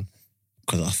transfer ban,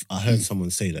 because I heard someone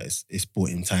say that it's bought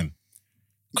him time.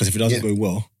 Because if it doesn't go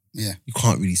well, you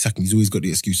can't really sack him. He's always got the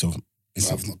excuse of,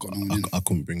 I've not got no one in. I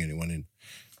couldn't bring anyone in.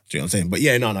 Do you know what I'm saying? But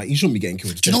yeah, no, he shouldn't be getting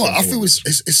killed. Do you know what? I feel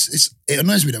it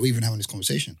annoys me that we're even having this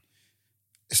conversation.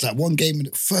 It's like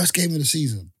first game of the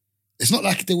season. It's not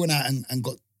like they went out and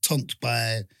got tonked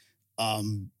by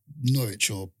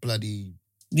Norwich or bloody...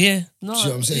 Yeah, no, Do you know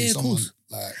what I'm saying? yeah, of Someone, course.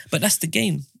 like, But that's the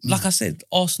game. Like I said,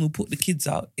 Arsenal put the kids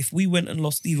out. If we went and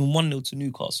lost even 1-0 to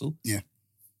Newcastle,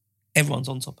 everyone's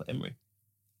on top of Emery.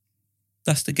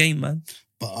 That's the game, man.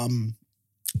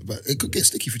 but it could get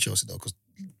sticky for Chelsea though, because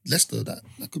Leicester, that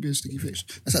could be a sticky fix.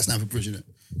 That's at Stamford Bridge, isn't it?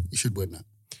 He should win that.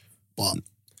 But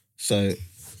So,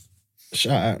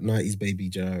 shout out 90s baby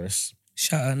JRS.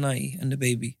 Shout out 90 and the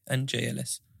baby and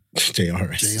JLS.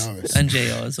 JRS. And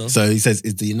JR as well. So he says,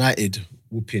 is the United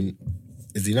whooping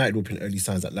early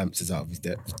signs that Lamps is out of his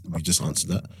depth? We just answered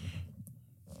that.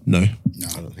 No,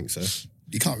 I don't think so.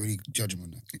 you can't really judge him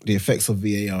on that. The effects of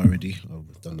VAR already. Oh,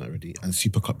 we've done that already. And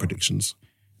Super Cup predictions.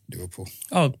 Liverpool.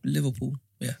 Oh, Liverpool.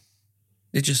 Yeah.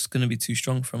 They're just going to be too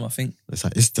strong for him, I think. It's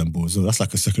like Istanbul as well. That's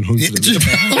like a second home to them.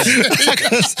 Yeah. That's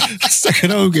like a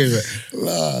second home game.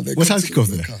 What time kick off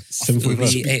there? It'll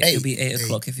 7:45. be 8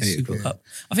 o'clock if it's 8 Super o'clock. Cup.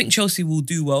 I think Chelsea will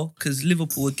do well because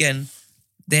Liverpool, again,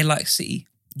 they're like City.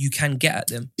 You can get at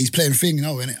them. He's playing thing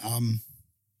now, isn't it?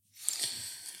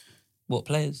 What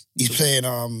players? He's playing.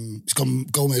 It's got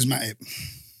Gomez Matip.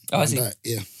 Oh, I see.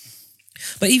 Yeah.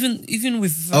 But even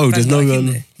with Oh, Van there's no Dijk in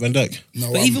there. Van Dijk.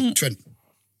 No, But even- Trent.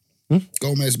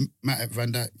 Gomez Matip,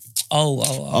 Van Dijk.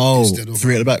 Oh, Instead of-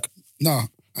 3 at the back. No,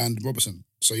 and Robertson.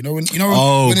 So you know when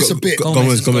Oh, when it's a bit Gomez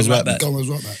has gone right right back. back. Gomez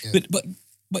right back. Yeah.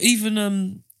 But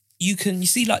even you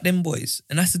see like them boys,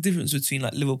 and that's the difference between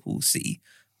like Liverpool, City.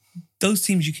 Those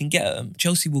teams you can get at them.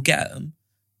 Chelsea will get at them,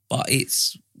 but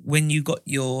it's when you got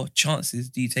your chances,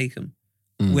 do you take them?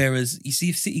 Whereas you see,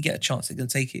 if City get a chance, they're gonna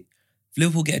take it. If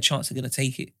Liverpool get a chance, they're gonna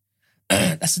take it.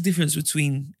 That's the difference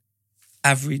between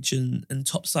average and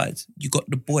top sides. You got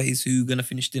the boys who are gonna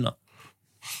finish dinner.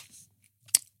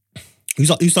 Who's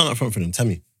starting up front for them? Tell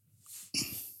me.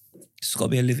 It's got to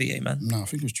be Olivier, man. No, I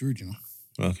think it was Giroud. You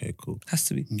know, Okay, cool. Has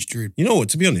to be. it's Giroud. You know what?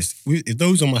 To be honest, if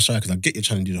those are my strikers, I get you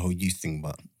trying to do the whole youth thing,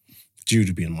 but Giroud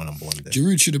would be my number one there.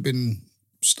 Giroud should have been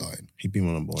starting. He'd be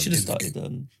my number one. Should have there.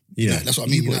 started. Yeah, That's what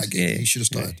I mean. He was, United game. yeah. He should have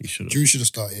started. Yeah, he should have. Giroud should have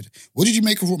started. What did you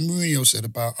make of what Mourinho said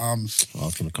about I was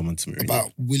going to come on to me.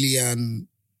 about Willian?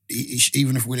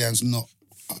 Even if Willian's not,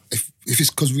 if it's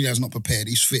because Willian's not prepared,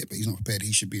 he's fit, but he's not prepared.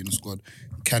 He should be in the squad.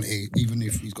 Kante, even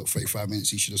if he's got 35 minutes,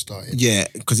 he should have started. Yeah,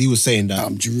 because he was saying that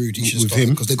Giroud, he should have with started him.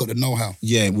 because they got the know-how.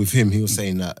 Yeah, with him, he was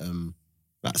saying that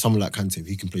someone like Kante, if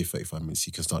he can play 35 minutes,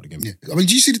 he can start the game. Yeah, I mean,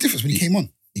 do you see the difference when he came on?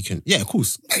 He can. Yeah, of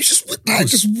course. Like,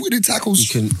 he's just winning tackles.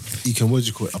 He can. What do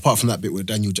you call it? Apart from that bit with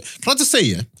Daniel. Can I just say,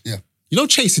 yeah? Yeah, You know,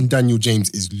 chasing Daniel James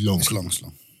is long. it's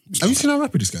long. Have you seen how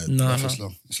rapid this guy is? No,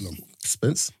 It's long.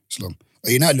 Spence. It's long. Oh,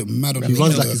 United look mad on He the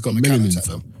runs like he's got on the melanin, counter-attack,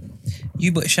 fam. though.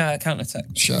 You but shout out counter attack.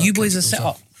 Shout You out boys are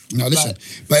counter-attack. set up. No, listen, Like-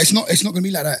 but it's not going to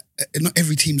be like that. Not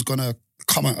every team's going to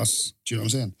come at us. Do you know what I'm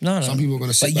saying? No. Some people are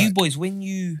going to sit But back. you boys, when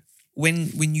you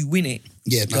win it,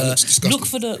 Yeah, no, it's disgusting. look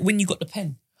for when you got the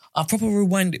pen. I proper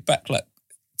rewind it back like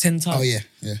 10 times. Oh,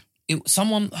 yeah.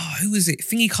 Who was it?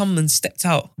 Thingy come and stepped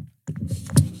out.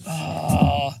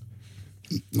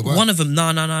 Maguire? One of them,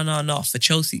 no, for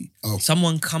Chelsea. Oh.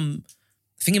 Someone come,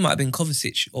 I think it might have been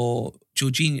Kovacic or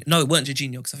Jorginho. No, it weren't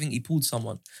Jorginho because I think he pulled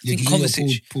someone. Yeah, I think Jorginho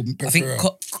Kovacic. pulled I think Pereira.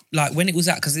 like when it was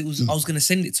out, because it was, I was going to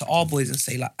send it to our boys and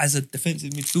say like, as a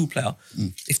defensive midfield player,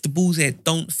 if the ball's there,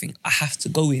 don't think I have to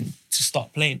go in to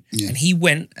start playing. Yeah. And he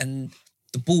went and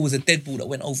the ball was a dead ball that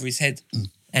went over his head.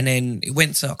 And then it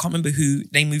went to, I can't remember who,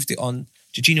 they moved it on.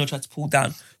 Jorginho tried to pull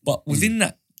down. But within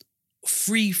that,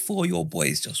 3-4 your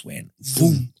boys just went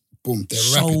boom. Boom. They're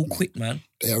So rapid. quick, man.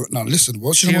 Now listen,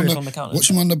 watching them Serious on on the the counter.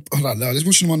 watching them on the hold on, no, let's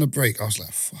watch them on the break. I was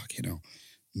like, fuck,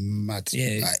 mad.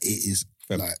 Yeah. Like, it is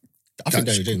like I think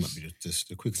that's- Daniel James might be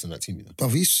the quickest on that team. You know? Bro,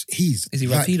 he's Is he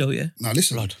like, rapido, yeah? Now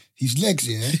listen, Blood. his legs,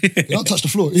 he don't touch the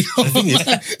floor. You know,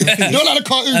 you know like the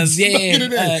cartoons.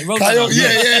 Roadrunner. Coyote,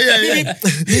 yeah.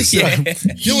 Listen,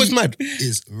 Yeah. You know what's mad?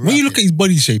 is When you look at his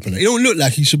body shape and it don't look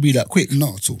like he should be that quick.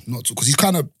 not at all, because he's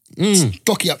kind of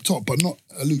stocky up top, but not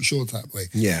a Luke Shaw type way.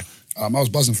 Yeah. I was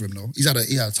buzzing for him though. He had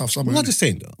a tough summer. What was I innit? just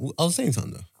saying though? I was saying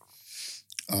something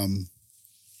though.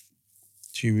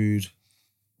 Giroud.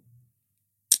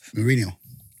 Mourinho.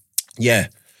 Yeah.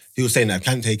 He was saying that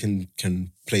Kante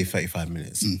can play 35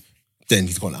 minutes. Then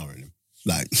he's got an hour in him.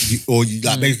 Like,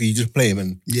 basically you just play him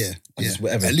and Yeah, just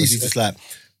whatever. At 'Cause least he's just like,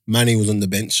 Mane was on the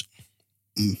bench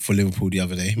for Liverpool the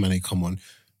other day. Mane come on.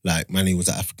 Like, Mane was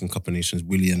at African Cup of Nations.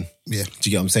 Willian. yeah. Do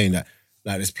you get what I'm saying? That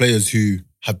like there's players who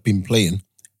have been playing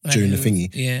during the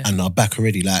thingy Yeah. and are back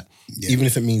already. Like, Yeah. even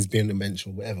if it means being on the bench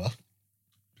or whatever,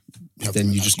 Have then him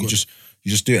in you that just squad.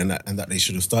 do it and that they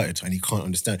should have started and you can't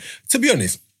understand. To be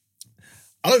honest,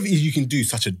 I don't think you can do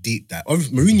such a deep dive.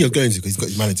 Obviously, Mourinho's going to because he's got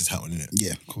his manager's hat on, innit?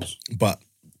 Yeah, of course. But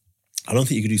I don't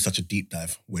think you can do such a deep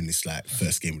dive when it's like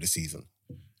first game of the season.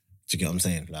 Do you get what I'm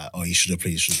saying? Like, oh, you should have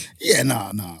played, you should. Yeah,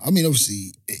 nah. I mean,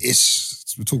 obviously,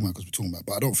 we're talking about because we're talking about,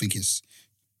 but I don't think it's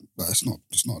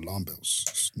alarm bells.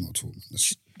 It's not at all, man.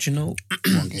 It's Do you know?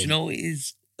 one Do you game. know what it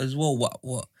is as well?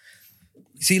 What?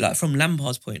 See, like from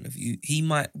Lampard's point of view, he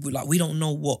might like we don't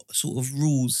know what sort of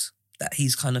rules that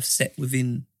he's kind of set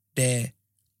within their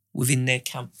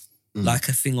camp. Like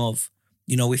a thing of,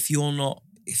 if you're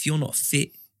not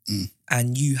fit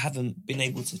and you haven't been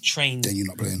able to train Then you're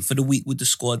not playing. for the week with the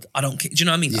squad, I don't care. Do you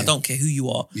know what I mean? Yeah. I don't care who you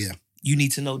are. Yeah. You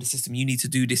need to know the system. You need to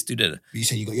do this, do that. You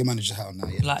say you got your manager's hat on now,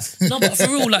 yeah? Like no, but for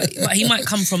real, like he might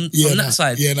come from that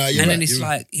side. Yeah, nah, you're and then right, it's you're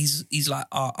like he's like,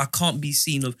 I can't be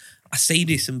seen of. I say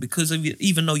this, and because of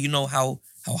even though you know how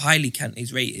highly Kante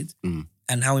is rated,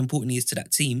 and how important he is to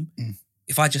that team.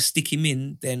 If I just stick him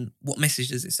in, then what message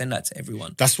does it send out to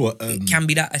everyone? That's what It can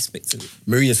be that aspect of it.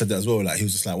 Mourinho said that as well. Like he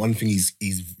was just like, one thing he's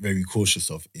very cautious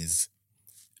of is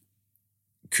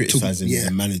criticizing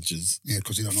the managers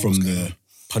because you don't know from what's going the on.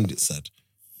 pundit side.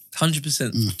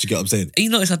 100%. Do you get what I'm saying? And you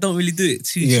notice I don't really do it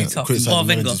too tough. criticizing Bar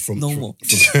Wenger, managers no more.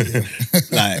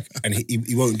 Like, and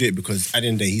he won't do it because at the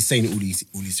end of the day, he's saying all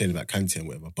he's saying about Kante and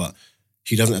whatever, but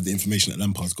he doesn't have the information that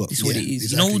Lampard's got. It's what it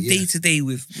is. exactly, Day to day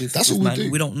with That's with what we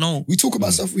do. we don't know. We talk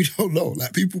about stuff we don't know.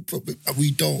 Like people,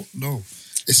 we don't know.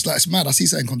 It's mad. I see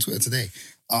something on Twitter today.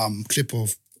 Clip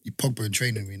of Pogba in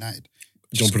training with United.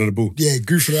 Jumping on the ball. Yeah,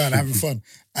 goofing around, having fun.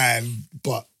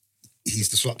 But he's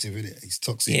disruptive, isn't it? He's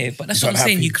toxic. Yeah, but that's He's what I'm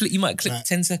saying. unhappy. You might clip Like-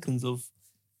 10 seconds of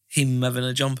him having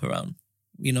a jump around,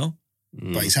 you know?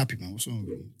 But he's happy, man. What's wrong with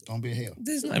you? Don't be a hater.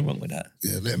 There's nothing wrong with that.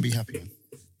 Yeah, let him be happy, man.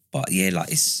 But yeah, like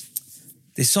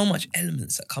there's so much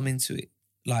elements that come into it.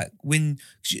 Like when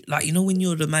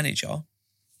you're the manager,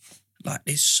 like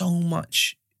there's so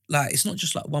much, like it's not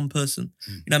just like one person.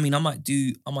 You know what I mean?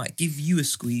 I might give you a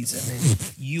squeeze and then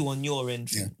you on your end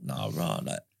think,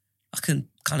 like I can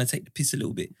kind of take the piss a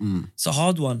little bit. It's a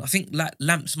hard one. I think like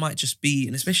Lamps might just be,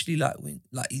 and especially like when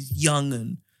like he's young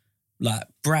and like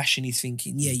brash and he's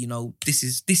thinking, yeah, you know, this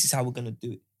is how we're gonna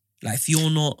do it. Like if you're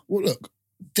not, Well, look,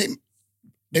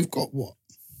 they've got what?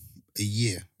 A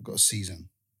year. They've got a season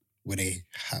where they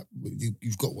have,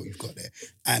 you've got what you've got there.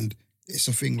 And it's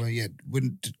a thing where,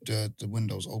 when the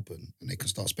window's open and they can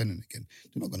start spending again,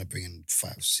 they're not going to bring in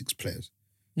 5, 6 players.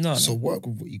 no. So work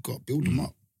with what you got, build them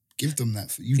up, give them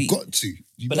that. You've got to.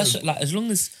 But that's like, as long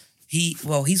as he's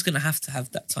going to have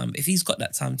that time. If he's got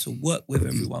that time to work with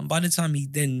everyone, by the time he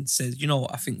then says, you know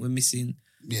what, I think we're missing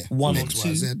one or X, two,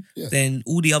 Y, Z, then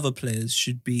all the other players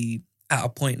should be at a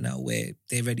point now where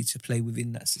they're ready to play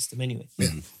within that system anyway. Yeah.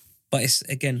 But it's,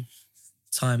 again,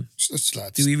 time. It's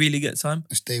like, Do we really get time?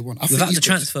 it's day one. I think Without he's the got-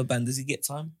 transfer ban, does he get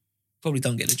time? Probably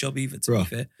don't get the job either, to be Bruh.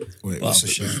 fair. Wait, Well, That's a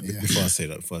shame, yeah. before I say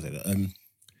that,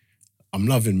 I'm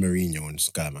loving Mourinho on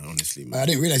Sky, man. Honestly, man. I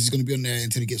didn't realise he's going to be on there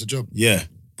until he gets a job. Yeah,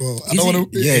 Bro, I Is don't he?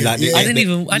 want to. Yeah, like they- I didn't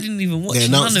even watch they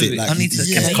none announced of it. it. Like I need to.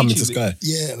 he's can I coming to YouTube it? Sky.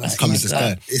 Yeah, like, It's coming to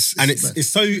Sky. and It's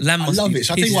so Lamb I must love be it.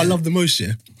 I think pissed. what I love the most,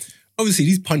 obviously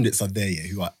these pundits are there,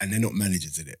 who are, and they're not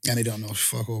managers in it. and they don't know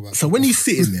fuck all about. So when he's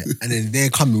sitting there and then they're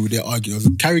coming with their arguments,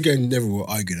 Carragher and Neville were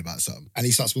arguing about something. and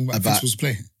he starts talking about About- principles of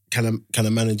play. Can a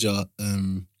manager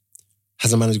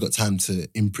has a manager got time to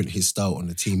imprint his style on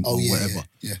the team or whatever?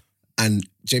 Yeah. And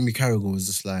Jamie Carragher was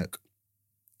just like,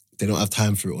 they don't have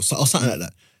time for it or something like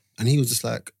that. And he was just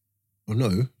like, well,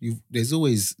 no, there's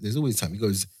always time. He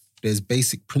goes, there's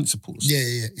basic principles.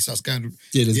 Yeah. He starts going.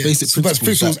 Yeah, there's basic So that's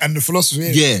principles. and the philosophy.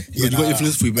 Yeah, you've got your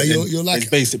philosophy, but you're then like there's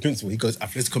basic principle. He goes,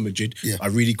 Atletico Madrid Yeah. are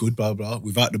really good, blah, blah,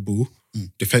 without the ball.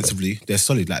 Defensively, they're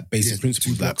solid, like basic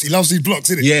principles. Like, He loves these blocks,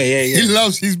 innit? yeah. He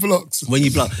loves his blocks. When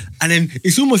you block. And then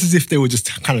it's almost as if they were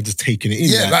just kind of just taking it in.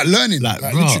 Yeah, like learning. Like,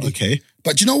 like, right, literally. okay.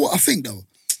 But do you know what I think though?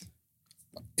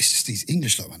 It's just these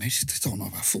English lot, man. They don't know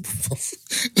about football.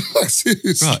 Like,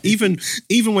 seriously. Right.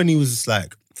 Even when he was just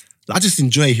like, I just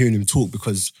enjoy hearing him talk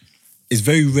because it's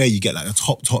very rare you get like the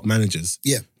top managers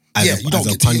Yeah. as you a don't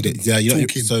get to hear pundit. them Yeah, you know.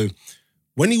 talking. So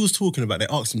when he was talking about, they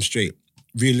asked him straight,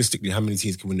 realistically, how many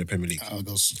teams can win the Premier League?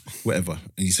 Whatever. And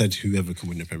he said whoever can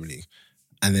win the Premier League.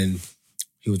 And then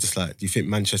he was just like, do you think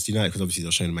Manchester United, because obviously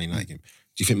they're showing the Man United game,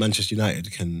 do you think Manchester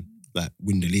United can like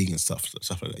win the league and stuff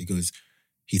like that? He goes,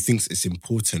 he thinks it's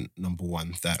important, number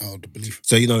one, that... the belief.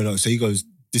 So, so he goes,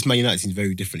 this Man United team is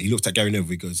very different. He looked at Gary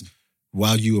Neville, he goes,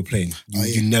 while you were playing,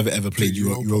 you never ever played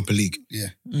Europa League. Yeah.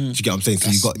 Do you get what I'm saying?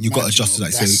 So you got adjusted to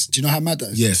that. So Do you know how mad that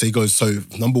is? yeah, so he goes, so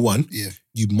number one, Yeah.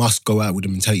 you must go out with the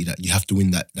mentality that you have to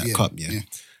win that cup, yeah? Yeah.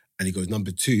 And he goes,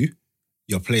 number two,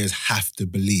 your players have to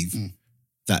believe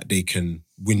that they can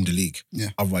win the league. Yeah.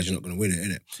 Otherwise, you're not going to win it,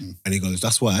 innit? And he goes,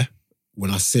 that's why when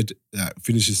I said that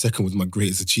finishing second was my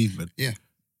greatest achievement,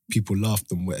 people laughed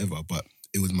and whatever, but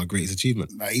it was my greatest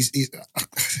achievement. Like, he's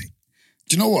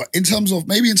do you know what? In terms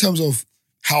of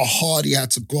how hard he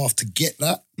had to go off to get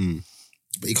that,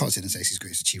 but you can't sit and say it's his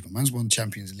greatest achievement. Man's won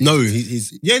Champions League. No,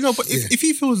 he's but if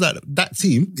he feels like that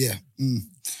team, Yeah.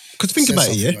 because think Says about it,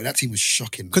 something, yeah. bro. That team was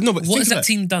shocking. Because no, but What think has that about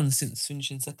team done since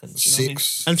finishing second? Do you know what I mean?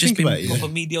 6. and Just think been about it, yeah.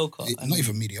 proper mediocre. and Not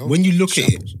even mediocre. When you look at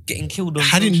it, Shambles. getting killed on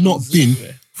had it socials not been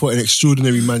everywhere. for an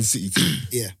extraordinary Man City team,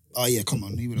 Yeah. Oh, yeah, come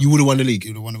on. you would have won the league. He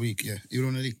would have won the league. Yeah. He would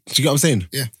have won the league. Do you get what I'm saying?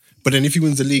 Yeah. But then if he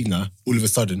wins the league now, all of a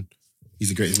sudden, he's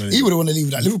the greatest manager. He would have won the league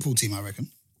with that Liverpool team, I reckon.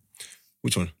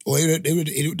 Which one? Or he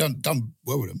would have done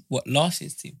well with them. What, last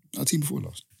year's team? Our team before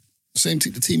last. The same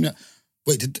team. The team that...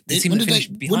 Wait, team when that did they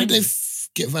finished behind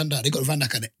get him. Van Dijk? They got Van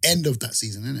Dijk at the end of that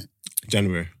season, innit?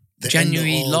 January.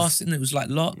 January of- last, and it was like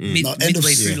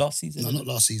midway through last season. No, not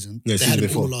last season. No, they season had it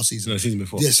before. all last season. No, season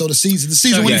before. Yeah, so the season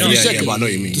So, when yeah, he finished yeah, second. but I know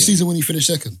what you mean. The season when he finished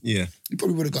second. Yeah. He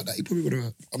probably would have got that. He probably would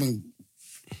have. I mean,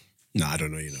 Nah, I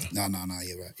don't know, you know. no.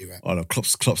 You're right. Oh, no,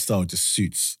 Klopp's style just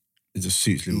suits. It just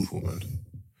suits Liverpool, man. Do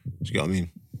you get what I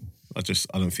mean? I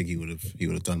don't think he would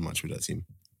have done much with that team.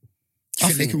 I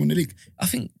think they can win the league. I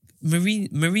think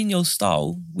Mourinho's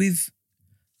style with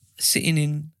sitting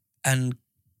in and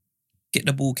get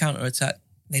the ball counter attack.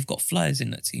 They've got flyers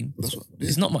in that team. That's what. Yeah.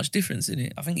 There's not much difference in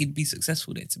it. I think he'd be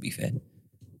successful there, to be fair.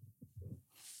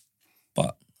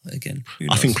 But again, who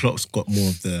knows? I think Klopp's got more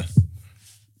of the.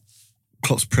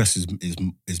 Klopp's press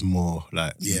is more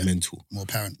like mental, More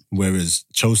apparent. whereas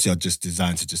Chelsea are just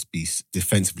designed to just be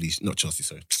defensively. Not Chelsea,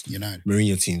 sorry.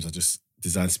 Mourinho teams are just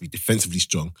designed to be defensively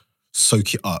strong,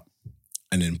 soak it up,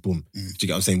 and then boom. Do you get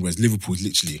what I'm saying? Whereas Liverpool is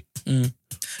literally. No,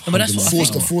 but that's what I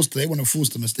think. They want to force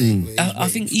the mistake. I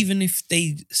think even if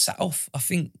they sat off, I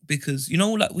think because you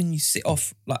know, like when you sit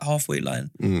off like halfway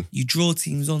line, you draw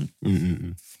teams on,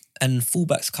 and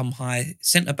fullbacks come high,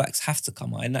 centre backs have to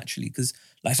come high naturally. Because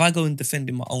like if I go and defend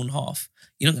in my own half,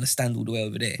 you're not going to stand all the way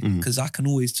over there because I can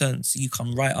always turn. So you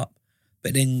come right up,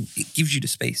 but then it gives you the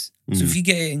space. So if you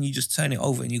get it and you just turn it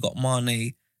over and you got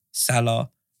Mane, Salah,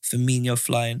 Firmino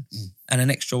flying, and an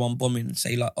extra one bombing,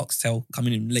 say like Oxtel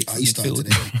coming in late from midfield.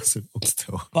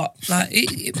 But like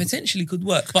it potentially could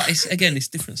work. But it's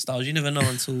different styles. You never know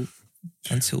until.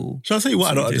 Shall I tell you what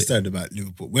I don't understand about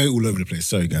Liverpool? We're all over the place.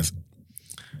 Sorry, guys.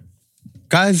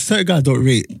 Certain guys don't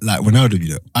rate like Ronaldo, you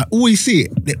know. I always see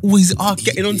it. They always are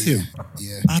getting onto him.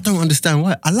 Yeah. I don't understand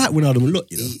why. I like Ronaldo a lot,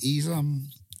 you know. He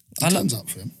turns up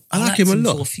for him. I like him a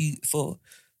lot.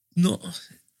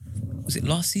 Was it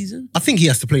last season? I think he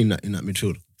has to play in that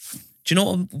midfield. Do you know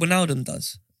what Ronaldo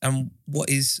does? And what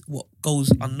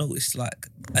goes unnoticed, like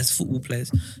as football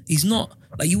players, he's not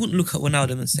like you wouldn't look at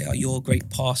Ronaldo and say, "Oh, you're a great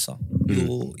passer.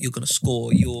 You're gonna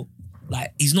score. You're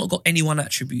like he's not got any one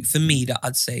attribute for me that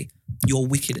I'd say you're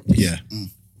wicked at this." Yeah.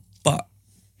 But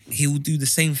he will do the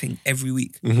same thing every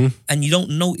week, and you don't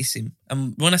notice him.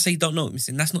 And when I say don't notice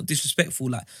him, that's not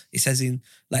disrespectful. Like it's as in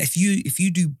like if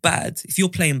you do bad, if you're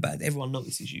playing bad, everyone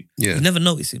notices you. Yeah. You never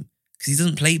notice him because he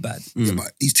doesn't play bad. Yeah,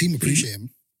 but his team appreciate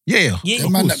him. Yeah.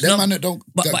 Them man that don't.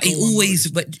 But he always.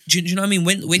 But do you know what I mean?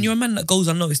 When you're a man that goes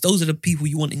unnoticed, those are the people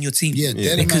you want in your team.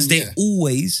 Yeah. Because they're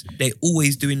always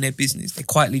doing their business. They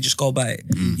quietly just go about it.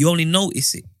 You only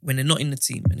notice it when they're not in the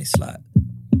team, and it's like,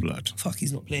 blood. Fuck,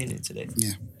 he's not playing it today.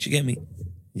 Yeah. Do you get me?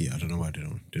 Yeah, I don't know why they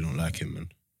don't like him, man.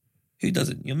 Who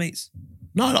doesn't? Your mates.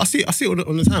 No, I see it all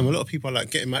the time. A lot of people are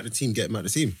like, get him out of the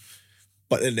team.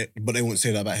 But they won't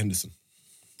say that about Henderson.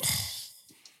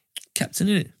 Captain,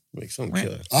 innit? Makes sense, Right.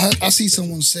 yeah. I see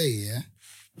someone say, yeah,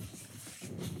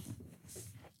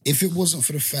 if it wasn't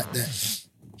for the fact that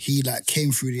he like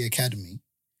came through the academy,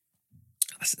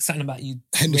 Something about you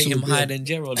Henderson rate him would be higher than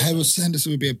Gerrard.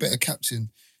 Henderson would be a better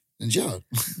captain than Gerrard.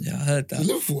 Yeah, I heard For that.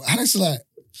 Liverpool. And it's like,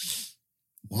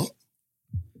 what?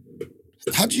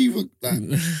 How do you even,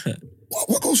 like,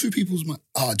 what goes through people's mind?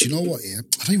 Do you know what, yeah?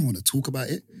 I don't even want to talk about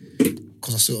it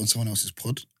because I saw it on someone else's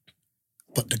pod.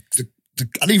 But the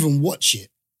I didn't even watch it,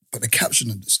 but the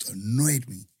caption just annoyed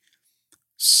me.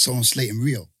 Someone slating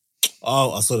Rio.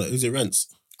 Oh, I saw that. Was it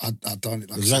Rents? I don't.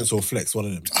 It was Rents or Flex, one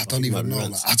of them. I don't even know. Like,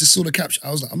 Rents. I just saw the caption. I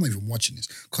was like, I'm not even watching this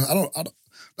because I don't. Like,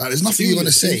 there's nothing you're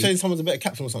gonna say. You're saying someone's a better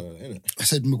captain or something, isn't it? I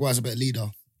said Maguire's a better leader.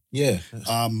 Yeah.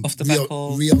 Off the Rio, back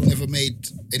of- Rio never made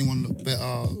anyone look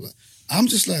better. I'm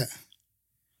just like,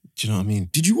 Do you know what I mean?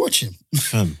 did you watch him?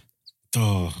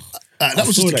 Oh. That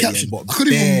was saw just the that, yeah, caption. but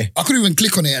I couldn't even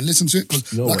click on it and listen to it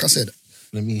because, No, like what? I said,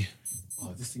 Let me.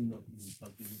 Oh, this thing not even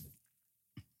plugged in.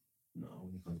 No,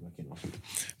 when it comes back in.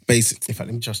 Basic. In fact,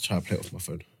 let me just try to play it off my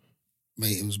phone.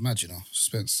 mate, it was mad, you know,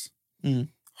 suspense. I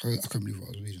couldn't believe what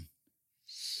I was reading.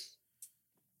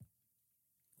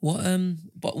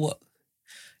 But what?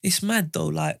 It's mad though.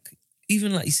 Like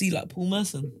even like you see like Paul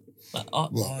Merson. Like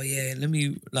oh yeah, let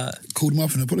me like Called him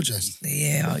up and apologised.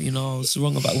 yeah, you know I was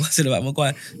wrong about what I said about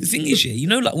Maguire. The thing is, yeah, you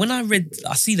know, like when I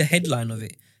see the headline of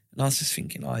it, and I was just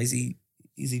thinking, oh, is he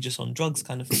just on drugs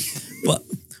kind of thing? But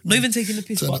not even taking the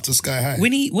piss. Turn But up to Sky High.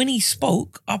 when he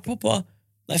spoke, I proper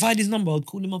like if I had his number, I'd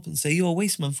call him up and say, "You're a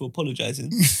waste man for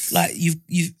apologising." Like you've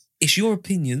it's your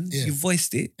opinion. Yeah. You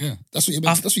voiced it. Yeah, that's what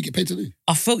that's what you get paid to do.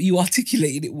 I felt you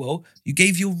articulated it well. You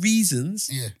gave your reasons.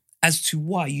 Yeah. As to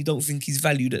why you don't think he's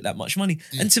valued at that much money.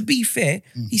 Yeah. And to be fair,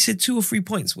 he said 2 or 3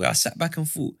 points where I sat back and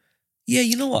thought, yeah,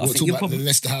 you know what? I We'll think talk you're about probably...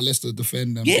 Leicester, how Leicester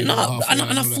defend them. Yeah, no, halfway and I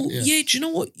all that, thought, yeah, do you know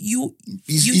what? You're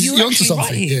He's onto actually something.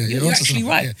 right here. Yeah, You're onto actually something,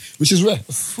 right. yeah. Which is rare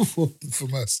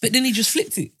from us. But then he just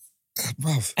flipped it.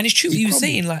 Bruv. And it's true. He He was crumbled.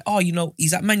 saying like, oh, you know,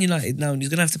 he's at Man United now and he's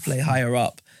gonna have to play higher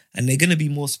up, and they're gonna be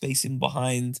more spacing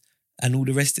behind and all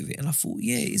the rest of it. And I thought,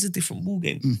 yeah, it's a different ball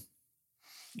game.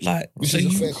 Like, Which so is a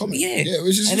you, fair comment. yeah. Yeah,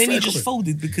 which is a and then fair he just comment.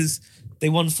 folded because they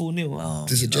won 4-0. Oh,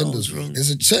 There's you know, I was agendas. wrong.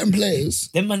 There's certain players.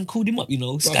 Them man called him up, you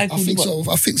know. Bruv, Sky I called him think up.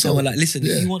 so. I think so. And we're like, listen,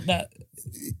 Yeah. if you want that,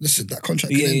 Listen, that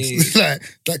contract can Yeah, end. yeah,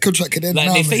 Like that contract can end like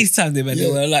now. they mate. FaceTimed him and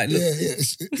they were like, look,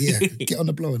 yeah. Get on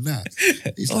the blower now.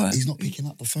 He's All like, right. he's not picking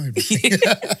up the phone.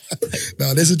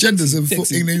 No, there's agendas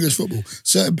in English football.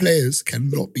 Certain players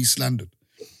cannot be slandered.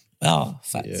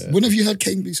 facts. Yeah. When have you heard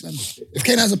Kane be slandered? If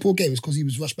Kane has a poor game, it's because he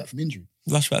was rushed back from injury.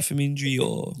 Rush back from injury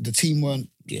or The team weren't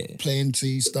yeah, playing to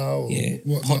his style. Or yeah.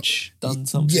 whatnot. Poch done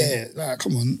something. Yeah, like,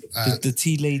 come on. The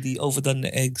tea lady overdone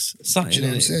the eggs. Something. Do you know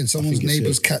what I'm innit? saying? Someone's think it's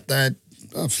neighbour's it. cat died.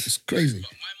 Oh, it's crazy.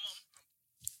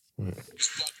 So much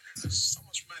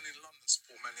man in London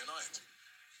support Man United.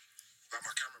 Like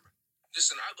my cameraman.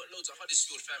 Listen, I got loads of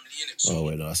Huddersfield family in it. Oh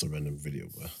wait, no, that's a random video,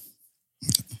 bro.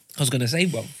 I was gonna say,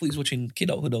 bro, I thought he was watching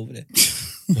Kidulthood over there.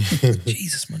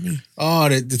 Jesus, my knee. Oh,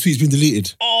 the tweet's been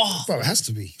deleted. Oh, Bro, it has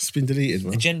to be. It's been deleted,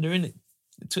 man. agenda in it.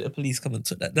 The Twitter police come and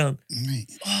took that down.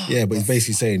 Mate. Yeah, but he's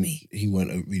basically saying me. he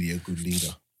weren't really a good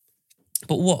leader.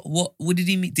 But what did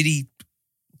he mean? Did he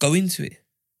go into it?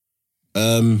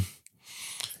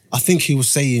 I think he was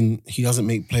saying he doesn't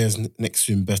make players next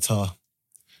to him better.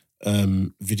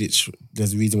 Vidic,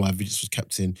 there's a reason why Vidic was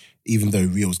captain, even though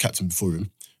Rio was captain before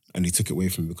him, and he took it away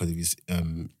from him because of his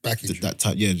Back injury. that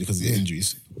time, because of the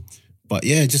injuries. But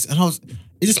yeah, it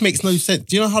just makes no sense.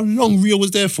 Do you know how long Rio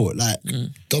was there for? Like,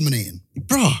 Dominating.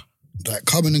 bruh, Like,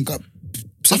 coming and got...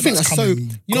 I think that's so.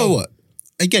 You know what?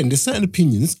 Again, there's certain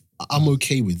opinions I'm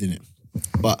okay with, innit?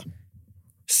 But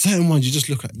certain ones you just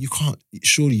look at, you can't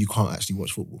actually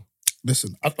watch football.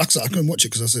 Listen, like I said, I couldn't watch it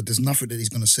because I said there's nothing that he's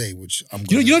going to say which I'm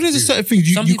You going know, there's certain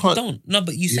things Some you people can't. don't. No,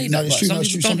 but you say no, that. it's But true, some no,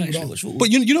 it's people true, don't some people actually don't. watch football.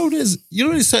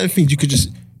 But there's certain things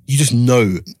you just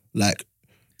know, like,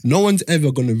 no one's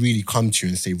ever gonna really come to you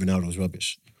and say Ronaldo's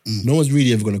rubbish. No one's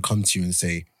really ever gonna come to you and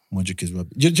say Modric is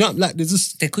rubbish. Do you know, like, there's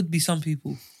just There could be some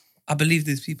people. I believe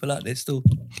there's people out there still.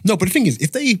 no. But the thing is,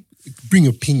 if they bring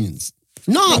opinions,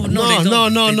 no. They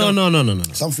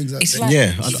don't. Some things that... It's like-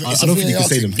 Yeah, It's I don't think you VAR can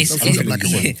say thing, them. man. It's, I Some don't things think like you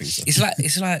can say a- them things.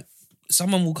 it's like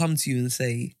someone will come to you and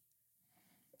say,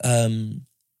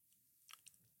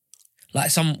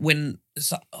 like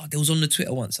they was on the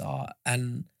Twitter once,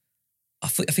 and I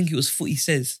think it was Footy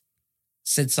said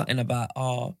something about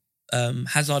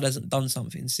Hazard hasn't done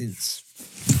something since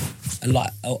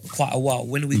quite a while.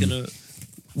 When are we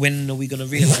gonna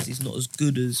realize he's not as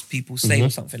good as people say or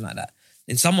something like that?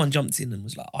 Then someone jumped in and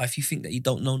was like, if you think that you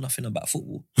don't know nothing about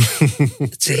football,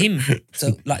 to him,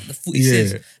 so like the Footy Yeah.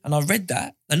 says. And I read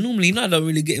that, and normally, I don't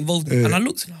really get involved in it. And I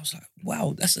looked and I was like,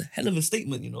 wow, that's a hell of a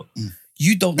statement, you know.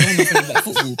 You don't know nothing about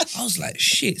football. I was like,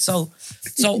 shit. So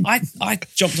I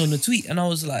jumped on the tweet and I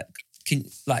was like, can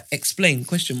explain ?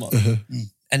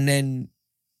 And then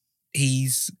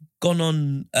he's gone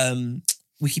on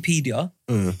Wikipedia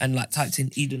and like typed in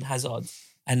Eden Hazard,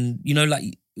 and you know,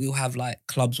 like we'll have like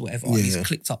clubs, whatever. And he's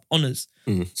clicked up honours.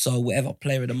 So whatever,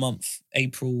 player of the month,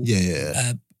 April,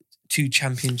 2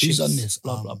 championships. Who's done this?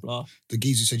 Blah blah blah. The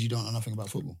geezer said you don't know nothing about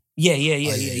football.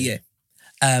 Yeah.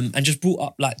 And just brought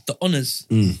up like the honours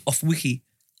off Wiki,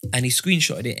 and he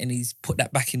screenshotted it and he's put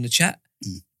that back in the chat,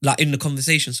 like in the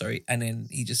conversation. Sorry, and then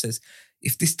he just says,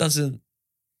 if this doesn't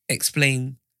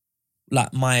explain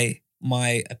like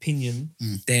my opinion,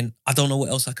 then I don't know what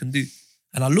else I can do.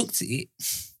 And I looked at it,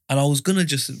 and I was gonna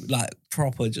just like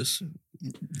proper just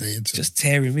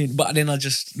tear him in, but then I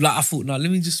thought, no, let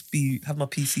me just have my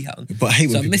PC hat on. But I hate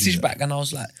So when I people do messaged that. back and I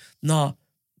was like, nah,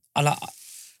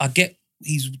 I get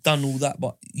he's done all that,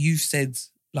 but you've said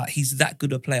like he's that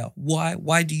good a player.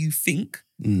 Why do you think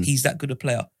he's that good a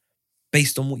player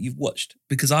based on what you've watched?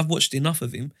 Because I've watched enough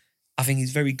of him. I think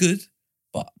he's very good,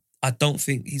 but I don't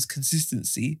think his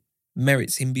consistency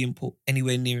merits him being put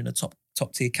anywhere near in a top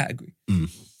tier category. I'm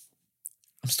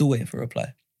still waiting for a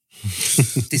reply.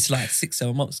 This like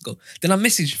 6-7 months ago. Then I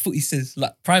messaged Footy says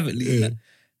like privately, like,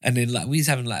 and then like we was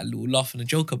having like a little laugh and a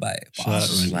joke about it. But I was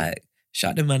just like,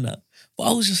 shout the man out. But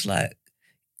I was just like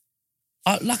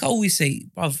I always say,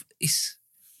 bruv,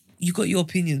 you got your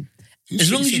opinion.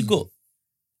 As long as you got,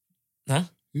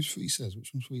 Who's Footy says?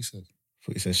 Which one's Footy says?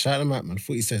 Footy says, shout them out, man.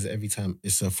 Footy says it every time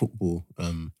it's a football.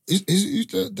 Who's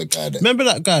the guy that... Remember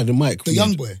that guy, the Mike? The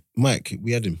young boy? Mike,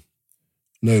 we had him.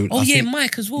 No. oh I yeah, think-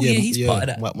 Mike as well. Yeah, he's part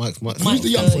of that. Mike's Who's the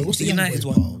young boy? What's the young United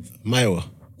boy? one? Maiwa.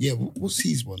 Yeah, what's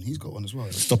his one? He's got one as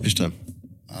well. Stoppage time.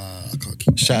 I can't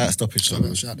keep... Shout out stoppage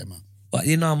time. Shout them out. But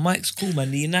you know, Mike's cool,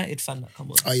 man. The United fan that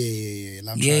come on. Oh, yeah.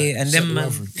 Yeah, and them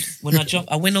man,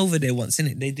 I went over there once,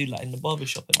 innit? They do like in the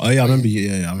barbershop. Oh yeah, I remember.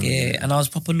 Yeah, I remember. Yeah, and I was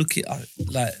proper looking, I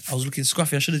was looking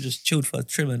scruffy. I should have just chilled for a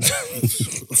trim and I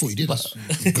thought you did. but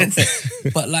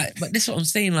this is what I'm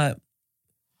saying. Like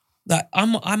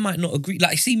I might not agree.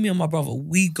 Like, see me and my brother,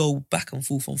 we go back and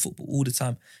forth on football all the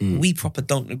time. We proper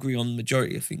don't agree on the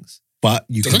majority of things. But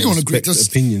you Does can anyone agree? respect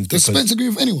opinions. Does because- Spence agree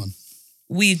with anyone?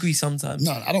 We agree sometimes.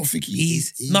 No, I don't think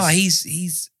He's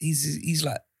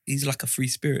like a free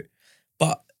spirit.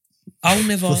 But I'll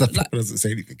never What's that? like Doesn't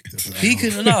say anything.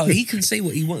 he can say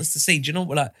what he wants to say. Do you know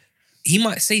what? Like, he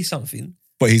might say something,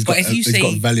 But he's but got. if you he's say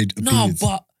got valid opinions.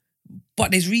 no,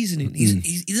 but there's reasoning.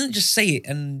 He doesn't just say it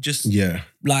and just Yeah.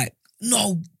 like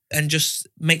no and just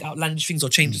make outlandish things or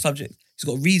change the subject. He's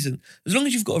got a reason. As long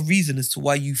as you've got a reason as to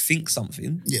why you think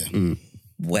something, Yeah.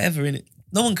 whatever in it,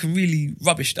 no one can really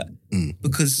rubbish that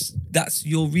because that's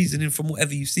your reasoning from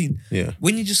whatever you've seen. Yeah.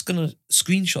 When you're just gonna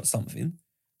screenshot something,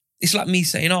 it's like me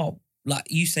saying, "Oh, like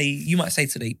you might say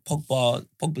today,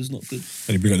 Pogba's not good,"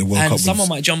 And he'd be like the World and Cup. someone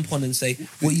might jump on and say,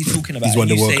 "What are you talking about?" He's won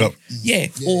And the you World say, Cup. Yeah,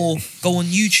 or go on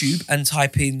YouTube and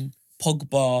type in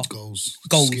Pogba Goals.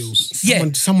 goals.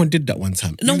 Skills. Someone did that one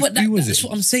time. No, Who- but who was that's it?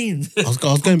 what I'm saying. I was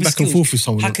going back and forth with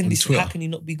someone How on can Twitter. How can he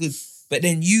not be good? But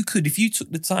then you could, if you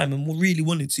took the time and really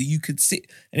wanted to, you could sit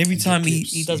and every And time get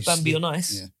he clips, does you Bambi see. on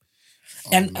ice. Yeah.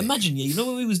 And mate. imagine, yeah, you know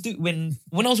when we was when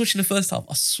I was watching the first half,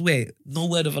 I swear, no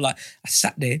word of a lie. I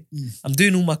sat there, I'm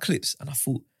doing all my clips, and I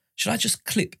thought, should I just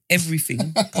clip everything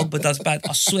Pogba does bad?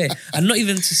 I swear. And not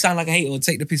even to sound like a hater or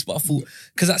take the piss, but I thought,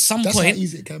 because at some That's how point,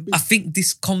 easy it can be. I think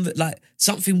this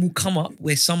something will come up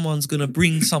where someone's gonna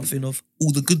bring something of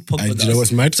all the good Pogba And does. do you know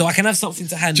what's mad? So I can have something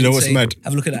to hand. Do you know and what's say, mad?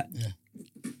 Have a look at that.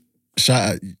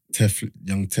 Shout out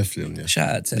young Teflon. Yeah. Shout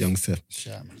out to Young Tef.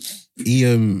 Shout, man.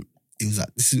 He was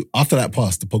like, this is after that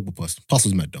pass, the Pogba pass. Pass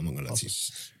was mad. Though, I'm not gonna lie to you.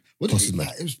 What did Pass he was mad.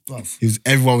 like? It was rough.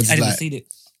 Everyone was I just didn't like, see it.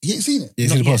 You ain't seen it? yeah,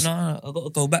 Not see the yet. pass. No, I got to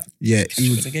go back. Yeah, he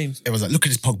For was. the games. It was like, look at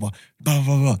this Pogba, blah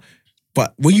blah blah.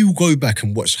 But when you go back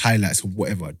and watch highlights or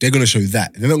whatever, they're gonna show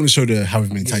that. They're not gonna show the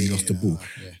however many times he lost the ball.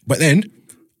 yeah. But then,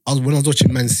 when I was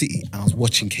watching Man City, I was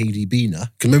watching KDB now.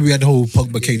 Because remember we had the whole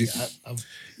Pogba KDB.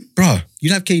 Bro,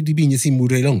 you'd have KDB in your team all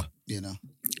day long. You know.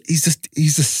 He's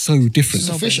just so different.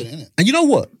 It's efficient, isn't it? And you know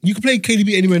what? You can play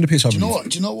KDB anywhere in the pitch. I Do you know believe.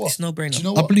 what? Do you know what? It's no brainer. Do you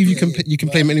know I what? believe you Yeah, can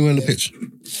play him anywhere on the yeah. pitch.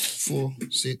 4,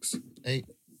 6, 8,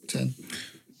 10.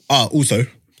 Also,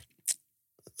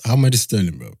 how mad is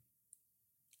Sterling, bro?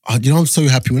 You know, I'm so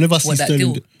happy whenever I see What, that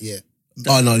Sterling. deal? Yeah.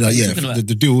 Oh no, What are you yeah, talking about?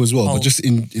 the deal as well, Oh. but just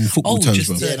in football terms, just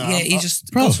bro. Yeah, no, he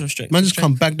just Bro, goes from straight. man, just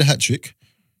come bag the hat trick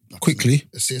quickly.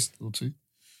 Assist or 2.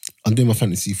 I'm doing my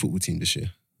fantasy football team this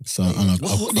year, so and I've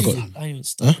What got league? I ain't even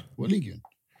start. What league you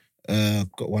in?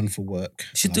 got one for work.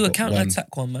 You should and do I've a got counter one-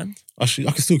 attack one, man. I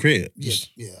can still create it. Yeah,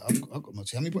 yeah. I've got my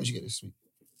team. How many points you get this week?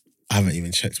 I haven't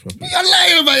even checked properly. You're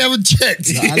lying about you haven't checked.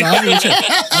 I haven't even checked.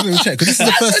 I haven't even checked because this is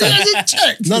the first I said time. you hasn't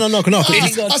checked. No. He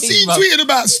ain't got I a see team, you bro. tweeting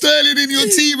about Sterling in your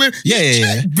team. And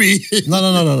Yeah. B. No.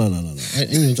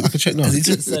 I can check now. Because he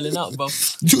took selling out, bro.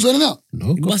 You took Sterling out?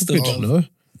 No, God must have forbid, done. no.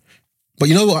 But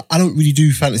you know what? I don't really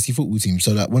do fantasy football teams.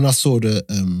 So like when I saw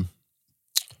the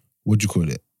what do you call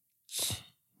it?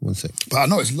 One sec. But I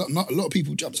know it's not a lot of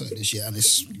people jumped on it this year, and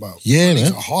it's Yeah, it's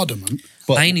man. a harder, man.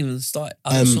 But I ain't even started.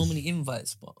 I got so many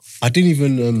invites, but I didn't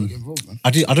even Get involved, man.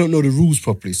 I don't know the rules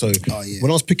properly. So yeah.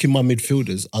 when I was picking my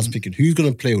midfielders, I was picking who's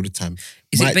gonna play all the time.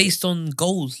 is Might- it based on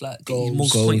goals? Like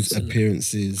most goals, points? and-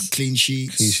 appearances? Clean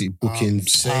sheets, Clean sheet,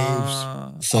 bookings. saves.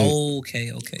 Ah, So-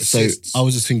 okay. So assists. I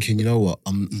was just thinking, you know what?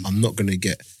 I'm not gonna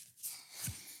get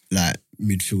like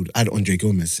midfield. I had Andre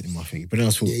Gomez in my thing, but then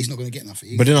I thought, Yeah, he's not going to get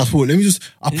nothing. but then I thought,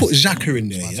 I put Xhaka in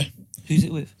there. Yeah, Who's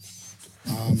it with?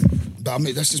 But I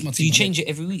mean, that's just my Do team. you change it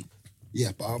every week?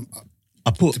 Yeah, but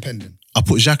I put depending.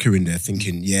 Xhaka in there,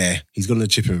 thinking, yeah, he's gonna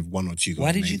chip in with 1 or 2 goals.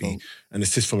 Why did you maybe. go? An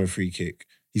assist from a free kick.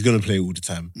 He's gonna play all the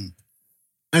time. And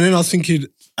then I was thinking,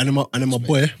 and then my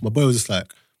boy was just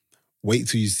like, wait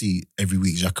till you see every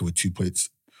week Xhaka with 2 points.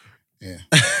 Yeah,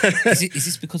 Is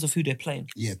this because of who they're playing?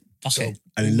 yeah. Okay.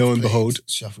 And then lo and behold,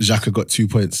 Xhaka got 2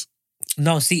 points.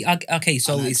 No, see, okay,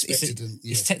 so And I it's expected them,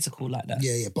 yeah. it's technical like that.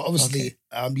 Yeah. But obviously,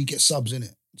 you get subs in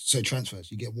it. So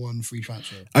transfers, you get 1 free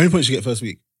transfer. How many points you get first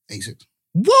week? 86.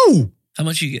 Whoa! How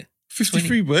much you get?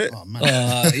 53, boy. Oh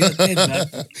man. You're dead,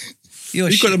 man. You're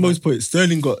He shit, got the man. most points.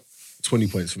 Sterling got 20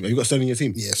 points from me. You got Sterling in your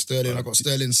team? Yeah, Sterling. I got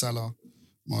Sterling, Salah,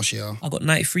 Martial, I got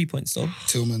 93 points though.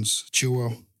 Tillmans,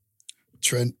 Chilwell,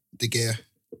 Trent, De Gea,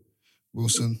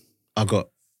 Wilson. I got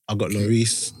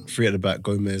Lloris, 3 at the back,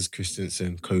 Gomez,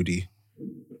 Christensen, Cody.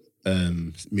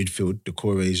 Midfield,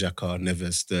 Decore, Xhaka,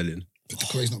 Neves, Sterling. But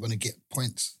Decore's not going to get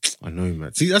points. I know,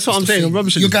 man. See, that's what I'm saying. I'm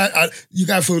rubbish. at You this.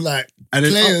 guys feel like And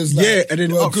then players, and then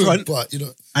who are up good, front, but you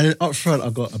know, And then up front, I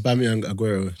got Aubameyang,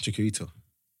 Aguero, Chikorito.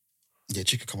 Yeah,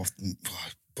 Chica come off.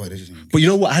 Boy, they didn't even. But you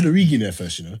know what? I had Origi in there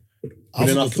first, you know. But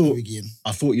then I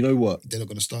thought, you know what? They're not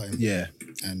going to start him. Yeah.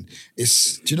 And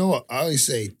it's, do you know what? I always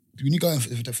say, when you go in for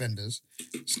defenders,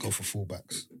 just go for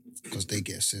fullbacks because they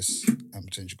get assists and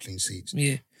potential clean seats.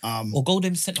 Yeah. Or go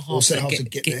them centre half to to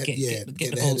get the the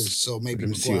goals. headers. So maybe Let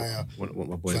me see Maguire. what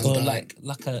my boy Van Or Dijk.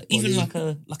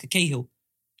 like a Cahill.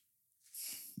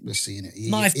 Let's see in it.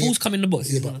 If balls come in the box,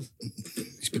 he's gonna.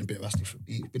 He's been a bit rusty.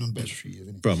 He's been on the bench for 3 years,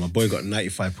 hasn't Bro, my boy got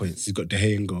 95 points. He's got De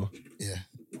Gea in goal, he? Yeah.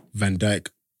 Van Dijk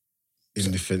in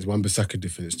defence, Wan-Bissaka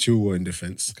defence, Chilwell in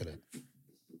defence. Look at that.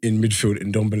 In midfield,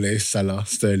 Ndombele, Salah,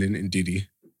 Sterling, and Didi.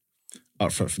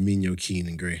 Up front, Firmino, Keane,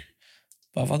 and Gray.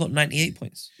 But have I got 98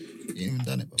 points? You ain't even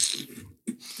done it, bro.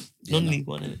 Non-league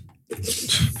one, innit?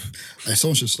 Hey,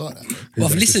 someone should start that. Well,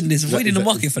 I've listened, there's void in the that-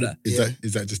 market for that.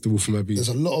 Is that just the Wolf from Abbey? There's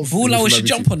a lot of All hours should Maybe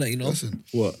jump on that, you know? listen,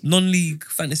 What? Non-league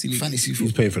fantasy league. fantasy Who's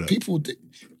football. paying for that? People did.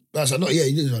 That's a lot. Yeah,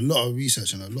 he did a lot of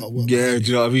research and a lot of work. Yeah, do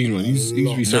you know what I mean, man? He's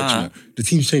lot. researching Nah. that. The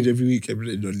teams change every week, every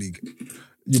day in the league.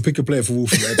 You pick a player for Wolf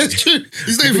from Abbey. It's true.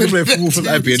 He's not You pick a even player for Wolf from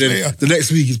Abbey, and then the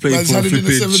next week he's playing Man's for had it in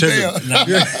the flipping seventh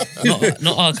Sheffield. day.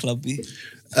 not our club, B.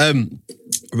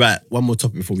 Right, one more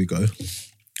topic before we go.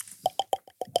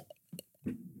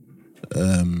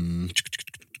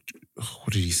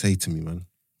 What did he say to me, man?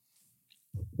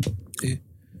 Who?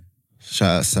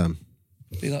 Shout out Sam.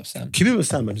 Big up, Sam. Keep it with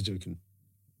Sam, I'm just joking.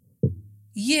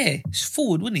 Yeah, he's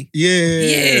forward, wasn't he?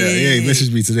 Yeah, he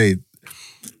messaged me today.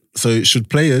 So should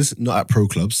players not at pro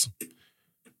clubs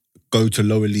go to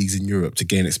lower leagues in Europe to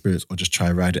gain experience or just try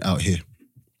and ride it out here?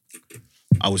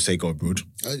 I would say go abroad.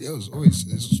 It was always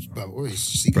seeking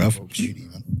Bruv. for opportunity,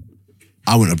 man.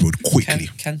 I went abroad quickly.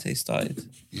 Kante started.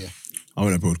 Yeah. I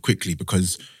went abroad quickly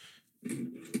because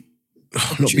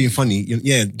not being funny,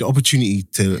 the opportunity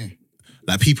to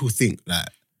like people think like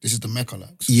This is the Mecca, like.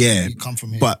 yeah, You come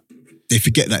from here. but they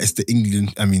forget that it's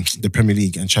the Premier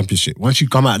League and Championship. Once you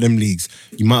come out of them leagues,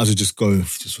 you might as well just go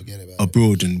just forget about it.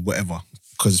 abroad and whatever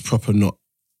because it's proper not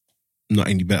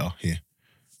any better here.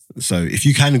 So if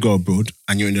you can go abroad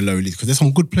and you're in the lower leagues, because there's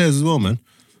some good players as well, man.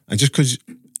 And just because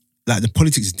like the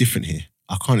politics is different here,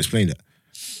 I can't explain it.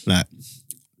 Like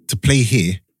to play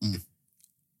here,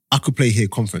 I could play here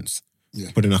conference,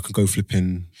 but then I could go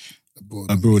flipping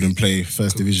abroad and play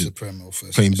first division,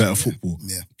 playing better football,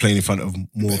 playing in front of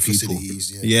more Better people. facilities,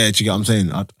 Do you get what I'm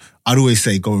saying? I'd always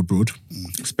say go abroad.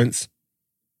 Spence?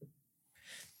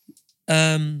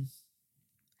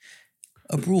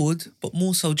 Abroad, but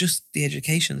more so just the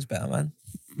education's better,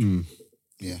 man.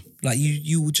 Yeah. Like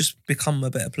you will just become a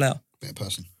better player, Better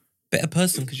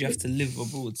person. because you have to live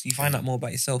abroad, so you find out more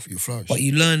about yourself. You flourish. But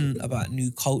you learn about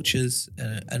new cultures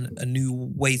and a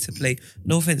new way to play.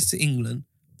 No offense to England,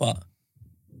 but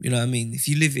you know what I mean. If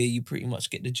you live here, you pretty much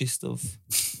get the gist of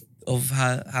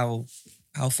how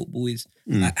football is,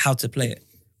 like how to play it.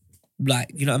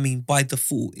 Like, you know what I mean. By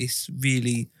default, it's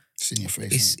really It's in your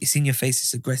face. it's in your face.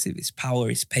 It's aggressive. It's power.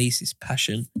 It's pace. It's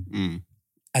passion.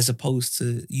 As opposed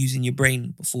to using your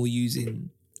brain before using,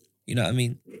 you know what I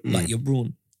mean, like your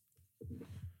brawn.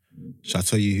 Shall I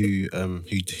tell you who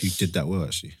did that well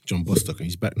actually? John Bostock, and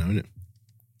he's back now, isn't it?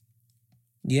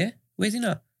 Yeah, where's he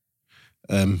now?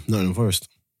 Nottingham Forest.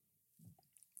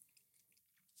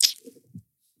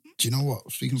 Do you know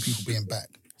what? Speaking of people being back,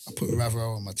 I put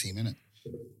Ravel on my team, innit?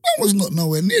 I was not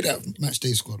nowhere near that match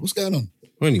day squad. What's going on?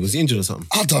 When was he injured or something?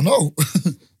 I don't know.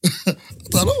 I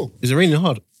don't know. Is it raining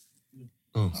hard?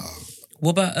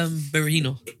 What about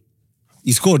Berahino?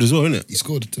 He scored as well, innit? He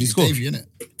scored. Did he score? Davey, innit?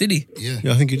 Did he? Yeah.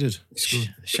 Yeah, I think he did. He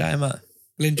scored. Shout him out.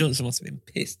 Glenn Johnson must have been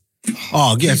pissed.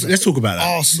 Oh, yeah, let's talk about that.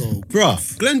 Also,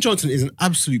 Bruh, Glenn Johnson is an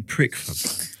absolute prick, fam.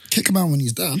 kick him out when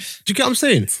he's down. Do you get what I'm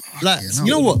saying? Like, yeah, no.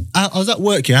 you know what? I was at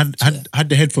work here, had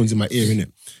the headphones in my ear,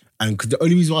 innit? And cause the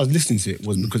only reason why I was listening to it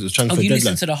was because it was transfer Oh, you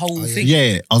deadline. listened to the whole thing?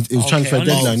 Yeah, it was transfer I know.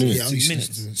 deadline, Oh, innit? yeah, 2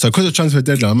 minutes. So because of transfer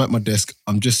deadline, I'm at my desk.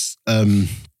 I'm just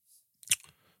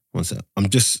one sec. I'm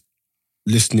just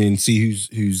listening, see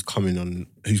who's coming on,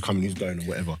 who's going, or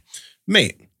whatever.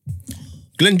 Mate,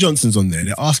 Glenn Johnson's on there.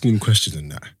 They're asking him questions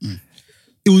and that.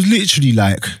 It was literally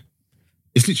like,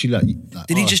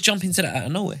 Did he just jump into that out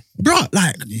of nowhere? bruh,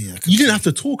 like Yeah, you didn't have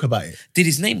to talk about it. Did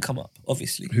his name come up?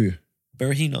 Obviously, Who?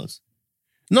 Berahino's.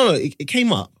 No, it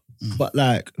came up, but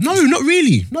like, no, not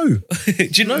really. No, do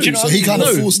you know? So what I he mean? kind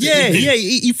of no. forced it. Yeah,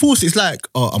 he forced it. It's like,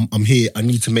 oh, I'm here. I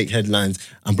need to make headlines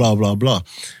and blah blah blah.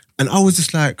 And I was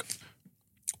just like,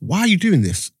 why are you doing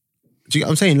this? Do you get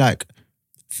what I'm saying? Like,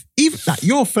 even like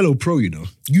you're a fellow pro, you know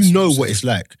what it's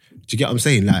like. Do you get what I'm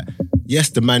saying? Like,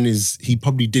 yes, the man he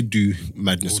probably did do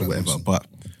madness or whatever, but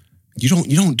you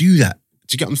don't do that.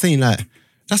 Do you get what I'm saying? Like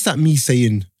That's like me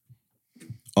saying,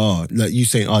 oh, like you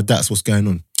saying, oh, that's what's going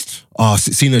on. Oh,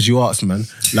 seeing as you asked, man.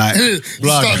 Like,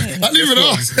 blood. I didn't even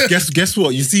ask. Guess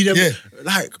what? You see them? Yeah.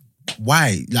 Like,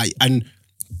 why? Like, and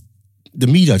the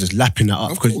media just lapping that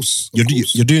up Of because course, you're, of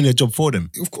course. you're doing their job for them.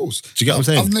 Of course. Do you get what I'm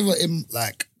saying? I've never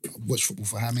watched football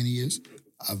for how many years?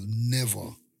 I've never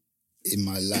in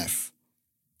my life,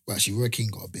 well, actually, Roy Keane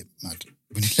got a bit mad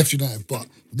when he left United, but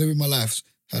I've never in my life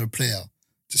had a player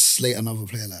just slate another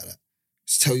player like that.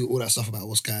 Just tell you all that stuff about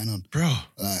what's going on. Bro.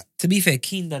 Like, To be fair,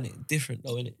 Keane done it different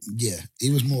though, innit? yeah, he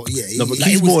was more, yeah. No, but Like,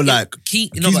 he's it was- more like, Keane,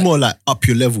 he's more like up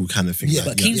your level kind of thing. Yeah,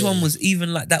 like, But Keane's yeah, one yeah. was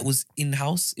even like that was in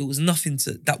house. It was nothing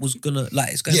to that was gonna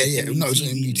like it's going. Yeah, no, it's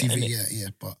MTV, in new TV, innit? yeah.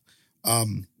 But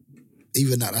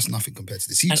even that's nothing compared to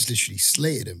this. He just literally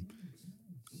slated him.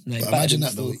 No, But better imagine than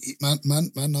that though. still.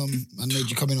 Man made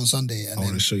you come in on Sunday and I want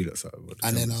then to show you that side.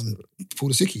 pull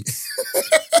the sickie.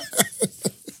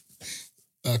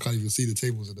 I can't even see the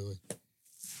tables in the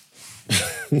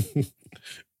way.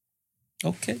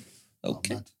 Okay,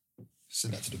 okay, Mad.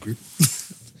 Send that to the group.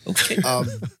 okay. Um,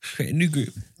 Create a new group.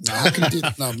 nah, how can you do?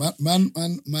 No,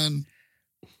 man,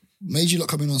 made you lot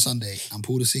come in on Sunday and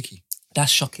pull the sickie.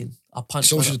 That's shocking. I punched.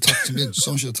 Someone man should have tucked him in.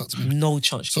 Someone should have tucked him in. No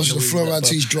chance. Someone should have Get thrown away around with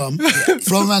to that, his drum.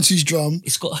 Thrown around to his drum. bro.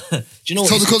 It's got. Do you know what?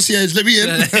 Told the concierge, let me in.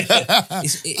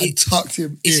 It's- and tucked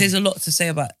him It in. says a lot to say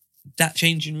about that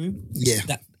changing room. Yeah.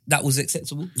 That was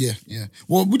acceptable. Yeah.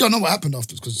 Well, we don't know what happened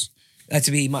afterwards because,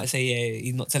 To be, he might say, yeah,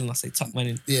 he's not telling us. They tuck man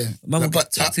in. yeah. Man will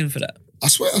But get tucked in for that. I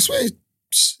swear,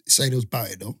 say those about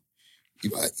it though. He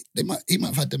might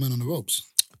have had them man on the ropes.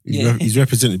 Yeah. He's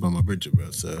represented by my Bridget,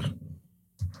 bro. So,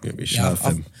 yeah, we shout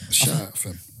out him. Shout out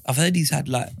fam. I've heard he's had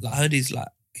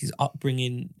his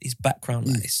upbringing, his background.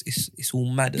 Like it's all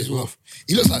mad as It's well. rough.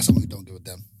 He looks like someone who don't give a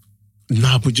damn.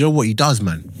 Nah, but you know what he does,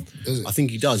 man? Does it? I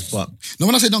think he does, but No,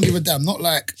 when I say don't give a damn, not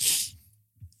like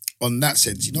on that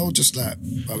sense, just like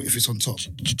if it's on top.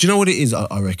 do you know what it is?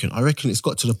 I reckon. I reckon it's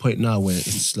got to the point now where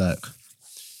it's like,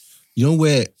 you know,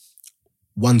 where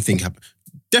one thing happened.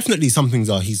 Definitely, some things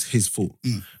are his fault,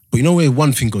 but you know where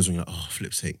one thing goes wrong, like, oh,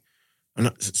 flip's sake, and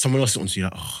someone else wants you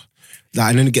like, oh, like,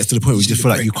 and then it gets to the point where you just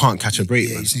feel like you can't catch a break,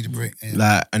 Yeah, man. you just need a break. Yeah.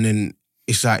 Like, and then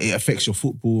it's like it affects your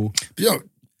football. But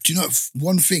do you know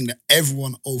one thing that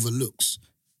everyone overlooks?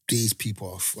 These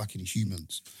people are fucking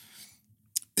humans.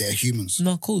 They're humans.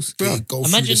 No, of course. They go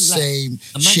through the same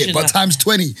shit, but like- times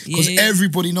 20 because Yeah.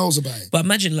 everybody knows about it. But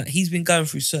imagine like he's been going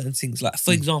through certain things. Like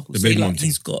for example, The say big like one thing.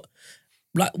 he's got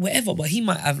like whatever, but he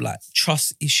might have like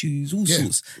trust issues, all Yeah.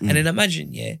 sorts. And then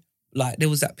imagine, like there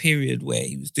was that period where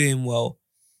he was doing well,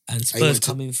 and Spurs went to-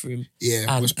 come in for him,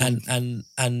 Yeah, West Brom.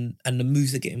 and the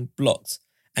moves are getting blocked,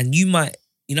 and you might,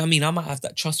 you know what I mean? I might have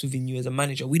that trust within you as a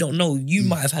manager. We don't know. You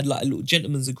might have had like a little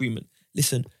gentleman's agreement.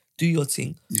 Listen, do your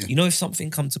thing. Yeah. You know, if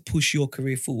something come to push your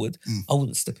career forward, I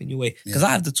wouldn't step in your way because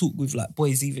I have to talk with like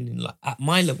boys even in like at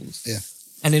my levels. Yeah.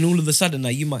 And then all of a sudden, now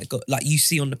you might go like you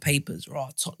see on the papers,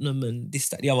 Tottenham and this,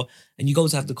 that, the other, and you go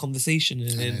to have the conversation,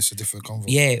 and And then it's a different convo.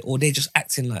 yeah, or they're just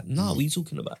acting like, nah, what are you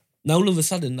talking about? Now all of a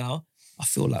sudden, now I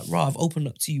feel like, I've opened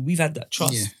up to you. We've had that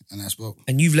trust, Yeah, and that's what.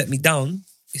 and you've let me down.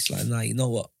 It's like, nah, you know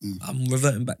what? I'm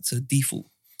reverting back to default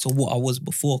to what I was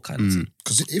before, kind of thing.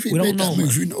 Because if he We don't made that know, move,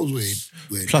 man. who knows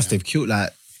where Plus, they've killed like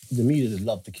the media just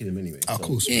love to kill him anyway. Of so.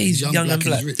 course. Yeah, man. he's young and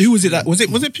black. rich. Who was it? That was it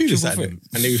Pulis Triple at threat. them,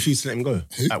 and they refused to let him go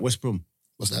Who? at West Brom.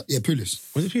 What's that? Yeah,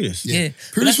 Pulis. Was it Pulis? Yeah. But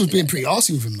Pulis that's- was being pretty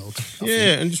arsy with him though. I think.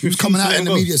 Yeah, and just he was refused coming to out let in him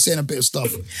the go. media saying a bit of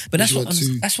stuff. But that's which what were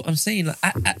too- that's what I'm saying. Like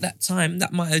at that time,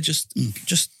 that might have just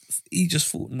he just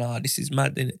thought, nah, this is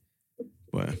mad, innit?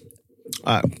 Well,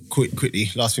 all right, quickly,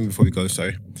 last thing before we go.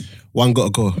 Sorry, one got to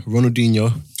go.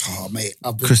 Ronaldinho, Oh mate,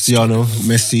 I've been Cristiano,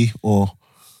 Messi, or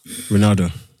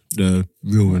Ronaldo, the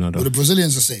real Ronaldo. Well, the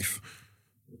Brazilians are safe.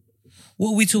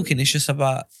 What are we talking? It's just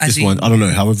about as This in one, I don't know.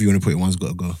 However you want to put it, one's got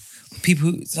to go.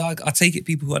 people. So I take it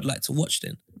people who I'd like to watch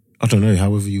then. I don't know.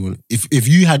 However you want. If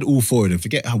you had all four of them,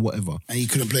 forget how whatever, And you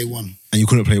couldn't play one. and you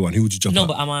couldn't play one, who would you jump? No, out?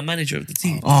 but am I a manager of the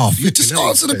team? Oh, You just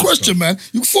answer the question, man.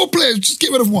 You 4 players, just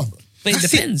get rid of one. But it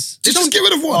depends. Just get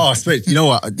rid of one. Oh, spade. You know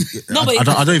what? No, but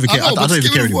I don't even care. I know, I but don't just even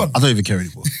give care it anymore. one. I don't even care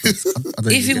anymore. I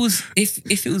don't If even it care. was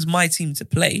if it was my team to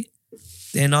play,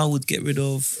 then I would get rid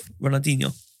of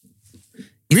Ronaldinho.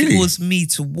 If Really? it was me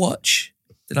to watch,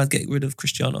 then I'd get rid of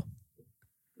Cristiano.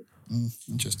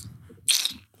 Interesting.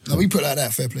 No, we put it like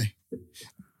that. Fair play.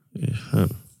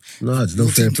 No, it's no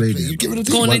Your fair team to play play, there. you give it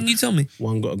a Go on, team. then you tell me.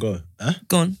 One got to go. Huh?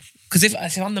 Go on. Because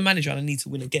if I'm the manager and I need to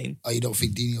win a game, Oh, you don't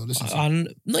think Dino listens? I'm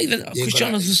not even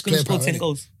Cristiano's got just that. going to It's score player 10 power,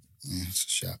 goals. Yeah, it's a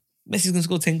shout. Messi's going to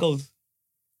score 10 goals.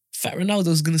 Fat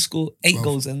Ronaldo's going to score 8 Well.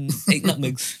 goals and 8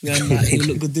 nutmegs. Yeah, and, like, he'll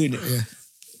look good doing it. Yeah.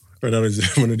 Ronaldinho's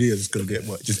just gonna get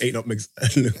what? Just 8 nutmegs.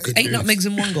 8 nutmegs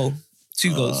in 1 goal,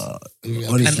 2 goals,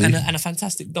 Honestly, and a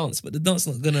fantastic dance. But the dance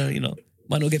not gonna,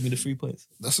 might not get me the 3 points.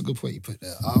 That's a good point you put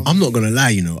there. I'm not gonna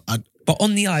lie. But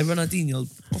on the eye, Ronaldinho,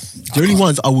 The only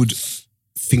ones I would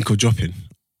think of dropping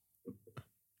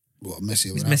What,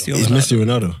 Messi or It's Ronaldo? Messi or is Messi or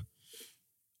Ronaldo.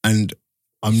 And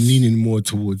I'm leaning more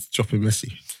towards dropping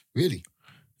Messi. Really?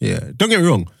 Yeah. Don't get me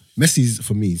wrong. Messi's,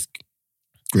 for me, is a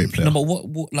great player. no, but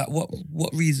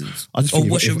what reasons? I just Or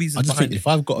think what's your I reason just behind think it? if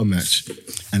I've got a match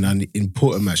and an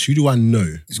important match, who do I know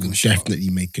gonna will show up. definitely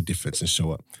make a difference and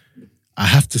show up? I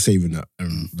have to say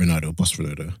Ronaldo, boss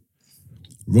Ronaldo.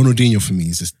 Ronaldinho for me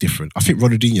is just different. I think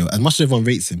Ronaldinho, as much as everyone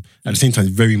rates him, at the same time,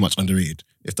 is very much underrated,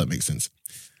 if that makes sense.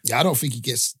 Yeah, I don't think he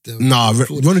gets the... Nah,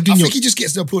 Ronaldinho... I think he just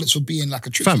gets the applause for being like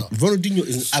a Fam, trickster. Ronaldinho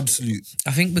is an absolute...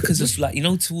 I think because of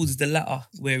towards the latter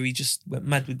where he just went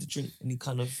mad with the drink and he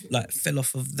kind of fell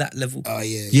off of that level. Oh,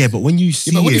 yeah. Yeah, but when you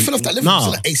see Yeah, but when he him- fell off that level, nah, it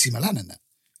was like AC Milan and that.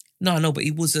 No, but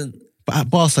he wasn't but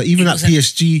at Barca, even at wasn't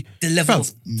PSG... the level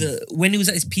fam, of when he was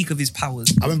at his peak of his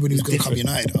powers. I remember when he was going to come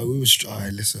United. Oh, we was...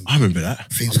 Listen. I remember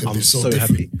that. Things could have I'm been so so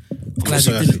different. happy. I'm Glad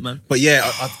so he did happy. it, man. But yeah,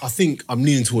 I think I'm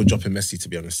leaning toward dropping Messi, to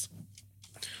be honest.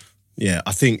 Yeah,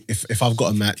 I think if I've got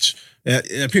a match,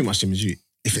 pretty much same as you.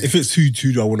 If it's who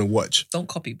do I want to watch, Don't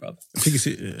copy, bro. I think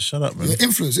it's shut up, man. Your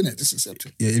influence, innit? Just accept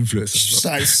it. Yeah, influencer.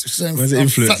 Where's it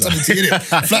influencer? Flat tummy to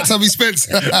innit? Flat tummy Spence.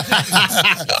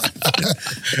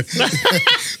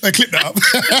 I clip that up.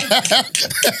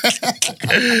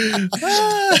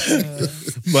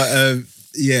 But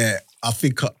yeah, I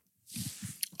think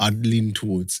I'd lean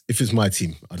towards, if it's my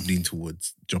team, I'd lean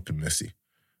towards dropping Messi.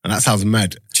 And that sounds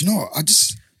mad. Do you know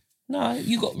what? No,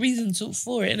 you got reason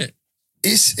for it, innit?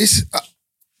 It's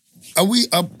are we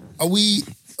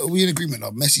in agreement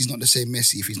that Messi's not the same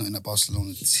Messi if he's not in that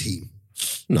Barcelona team?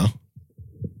 No,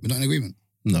 We're not in agreement.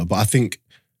 no, but I think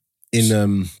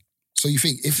in So you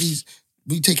think if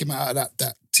we take him out of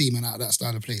that team and out of that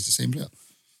style of play, it's the same player?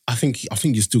 I think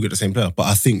you still get the same player, but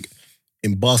I think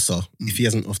in Barca, if he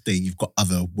has an off day, you've got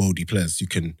other worldy players who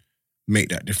can make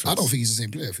that difference. I don't think he's the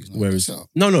same player if he's not. Whereas, in that setup.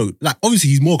 no, like obviously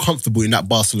he's more comfortable in that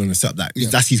Barcelona setup. Like Yeah.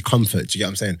 that's his comfort. Do you get what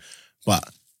I'm saying? But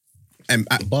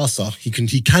at Barca, he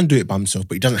can do it by himself,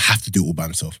 but he doesn't have to do it all by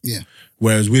himself. Yeah.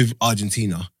 Whereas with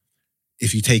Argentina,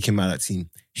 if you take him out of that team,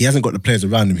 he hasn't got the players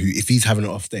around him who, if he's having an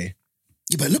off day,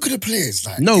 Yeah, but look at the players.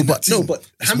 Like no, in but that team. how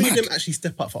It's many mad. of them actually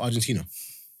step up for Argentina?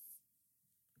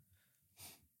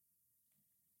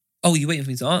 Oh, you waiting for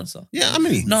me to answer? Yeah, how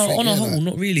many? No, think, on a yeah, whole, like-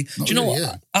 not really. Not Do you know really,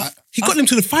 what? yeah. He got them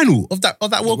to the final of that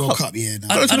World World Cup. Cup, yeah. No.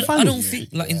 I Got to the don't final.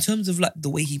 think in terms of the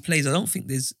way he plays, I don't think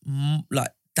there's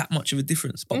that much of a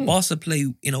difference. But Mm. Barca play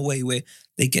in a way where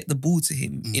they get the ball to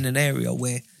him in an area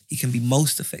where he can be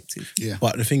most effective. Yeah.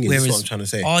 But the thing is, that's Whereas what I'm trying to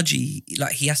say.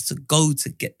 RG, he has to go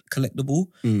to collect the ball,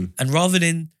 Mm. and rather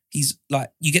than he's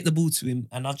you get the ball to him,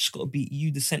 and I've just got to beat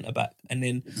you, the centre back, and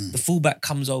then the fullback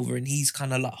comes over and he's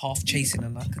kind of half chasing,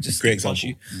 and I could just Great skip past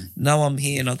example. you. Now I'm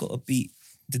here and I got to beat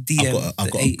the DM, I've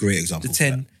the got a 8, great example the for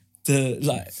 10,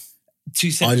 the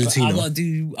 2 centre. Argentina. I got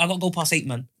to go past 8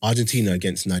 man. Argentina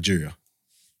against Nigeria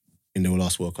in their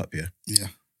last World Cup, yeah, Yeah.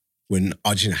 when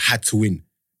Argentina had to win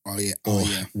Oh yeah. or Oh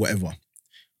yeah. whatever,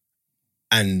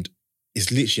 and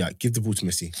it's literally give the ball to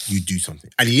Messi, you do something,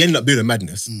 and he ended up doing a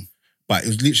madness. But it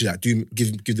was literally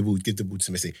give the ball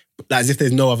to Messi, but as if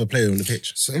there's no other player on the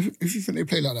pitch. So if you think they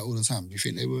play like that all the time, do you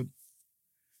think they would?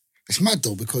 It's mad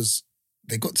though because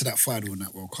they got to that final in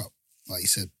that World Cup, like you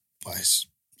said, but it's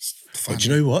the final. But do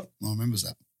you know what? No one remembers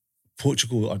that.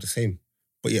 Portugal are the same,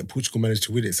 but yet Portugal managed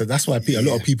to win it. So that's why a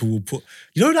lot of people will put.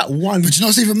 You know that one. But do you know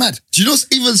what's even mad? Do you know what's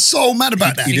even so mad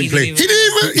about that? He didn't play. He didn't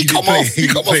even. He come off. He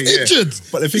come off injured.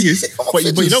 But the thing is, He come off but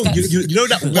you know, injured. you know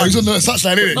that No, one. he's on the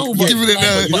touchline, innit? No, He's but, giving it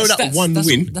you know that stats, one that's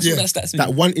win? What, that's Yeah. what that stats mean.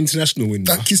 That one international win.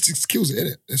 that kiss kills it,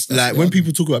 innit? That's Like when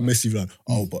people talk about Messi, like,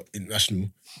 but international.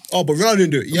 Oh, but Ronaldo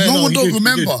didn't do it. Yeah, no one he don't did, he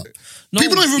remember. did.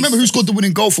 People don't even remember who scored the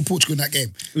winning goal for Portugal in that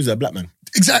game. Who's that black man?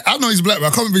 Exactly. I know he's black, but I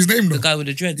can't remember his name though. the guy with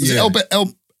the dreads. Was Yeah.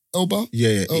 it Elba?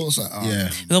 Yeah. Oh, what's that? Oh, Yeah.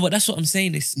 No, but that's what I'm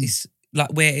saying. It's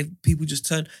where if people just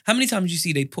turn. How many times do you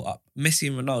see they put up Messi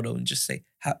and Ronaldo and just say,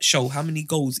 show how many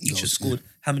goals each has scored,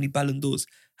 how many Ballon d'Ors?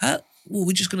 Well,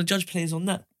 we're just going to judge players on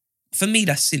that. For me,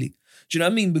 that's silly. Do you know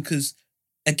what I mean? Because,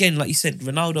 again, like you said,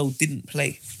 Ronaldo didn't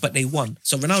play, but they won.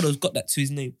 So Ronaldo's got that to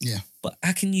his name. Yeah. But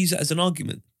I can use it as an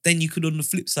argument. Then you could, on the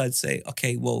flip side, say,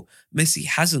 okay, well, Messi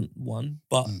hasn't won,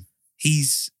 but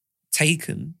he's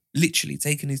literally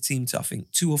taken his team to, I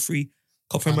think, 2 or 3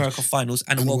 Copa America finals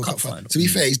and a World Cup final. To be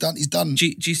fair, he's done. Do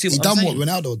you see what He's I'm done saying? what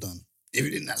Ronaldo done.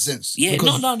 In that sense. Yeah,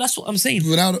 Because no, that's what I'm saying.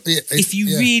 Ronaldo. Yeah, If you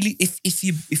yeah. really,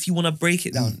 if you want to break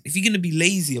it down, if you're gonna be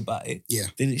lazy about it, Yeah.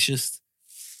 then it's just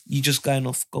you just going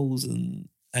off goals and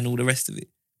all the rest of it.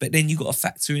 But then you got to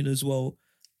factor in as well.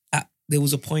 There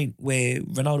was a point where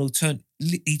Ronaldo turned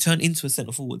into a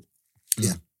centre forward.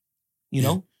 Yeah. You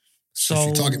know? So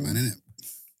Free target man, innit?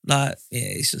 like,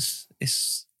 yeah, it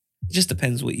just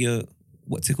depends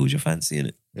what tickles your fancy,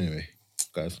 innit? Anyway,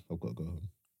 guys, I've got to go home.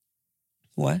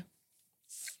 Why?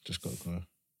 Just got to go.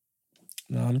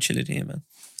 No, I'm chilling here, man.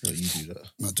 Let you do that.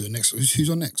 Might do it next. Who's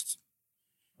on next?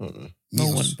 I don't know. No Me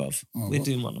or one, us? bruv. Oh, We're what?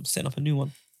 doing one. I'm setting up a new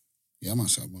one. Yeah, I might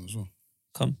set up one as well.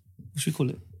 Come. What should we call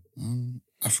it?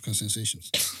 African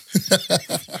Sensations.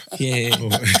 Yeah. Oh.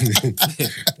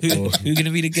 Who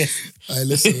gonna be the guest? Hey,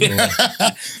 listen.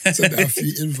 Send out a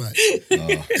few invites.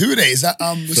 Who are they? Is that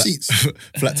receipts?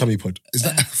 Flat tummy pod. Is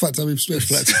that Fat Tummy Smith?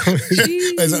 Flat tummy.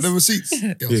 Is that the receipts?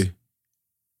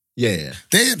 Yeah. Yeah.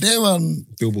 They're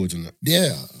Billboards and that.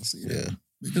 yeah. I see Yeah. them.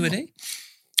 Who are they?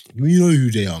 You know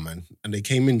who they are, man. And they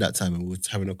came in that time and we were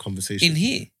having a conversation. In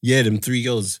here? Yeah, them 3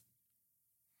 girls.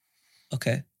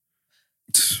 Okay.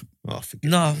 Oh, forget.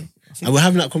 No, And we're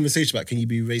having that conversation about can you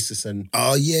be racist and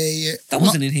Oh yeah. that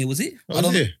wasn't in here, was it? I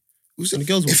was here. Was And the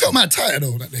girls It were felt mad tight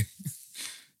though that day.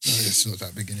 No, it's not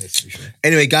that big in it, to be fair.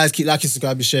 Anyway, guys, keep liking,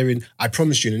 subscribing, sharing. I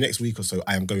promise you in the next week or so,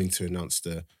 I am going to announce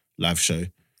the live show.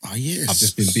 Oh yes. I've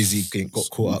just been busy, got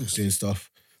caught up doing stuff.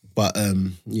 But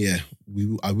yeah,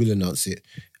 I will announce it.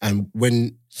 And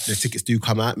when the tickets do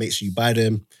come out, make sure you buy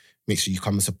them. Make sure you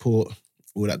come and support,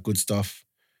 all that good stuff.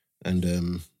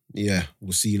 And yeah,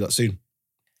 we'll see you lot soon.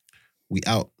 We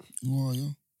out. Oh, yeah.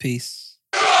 Peace.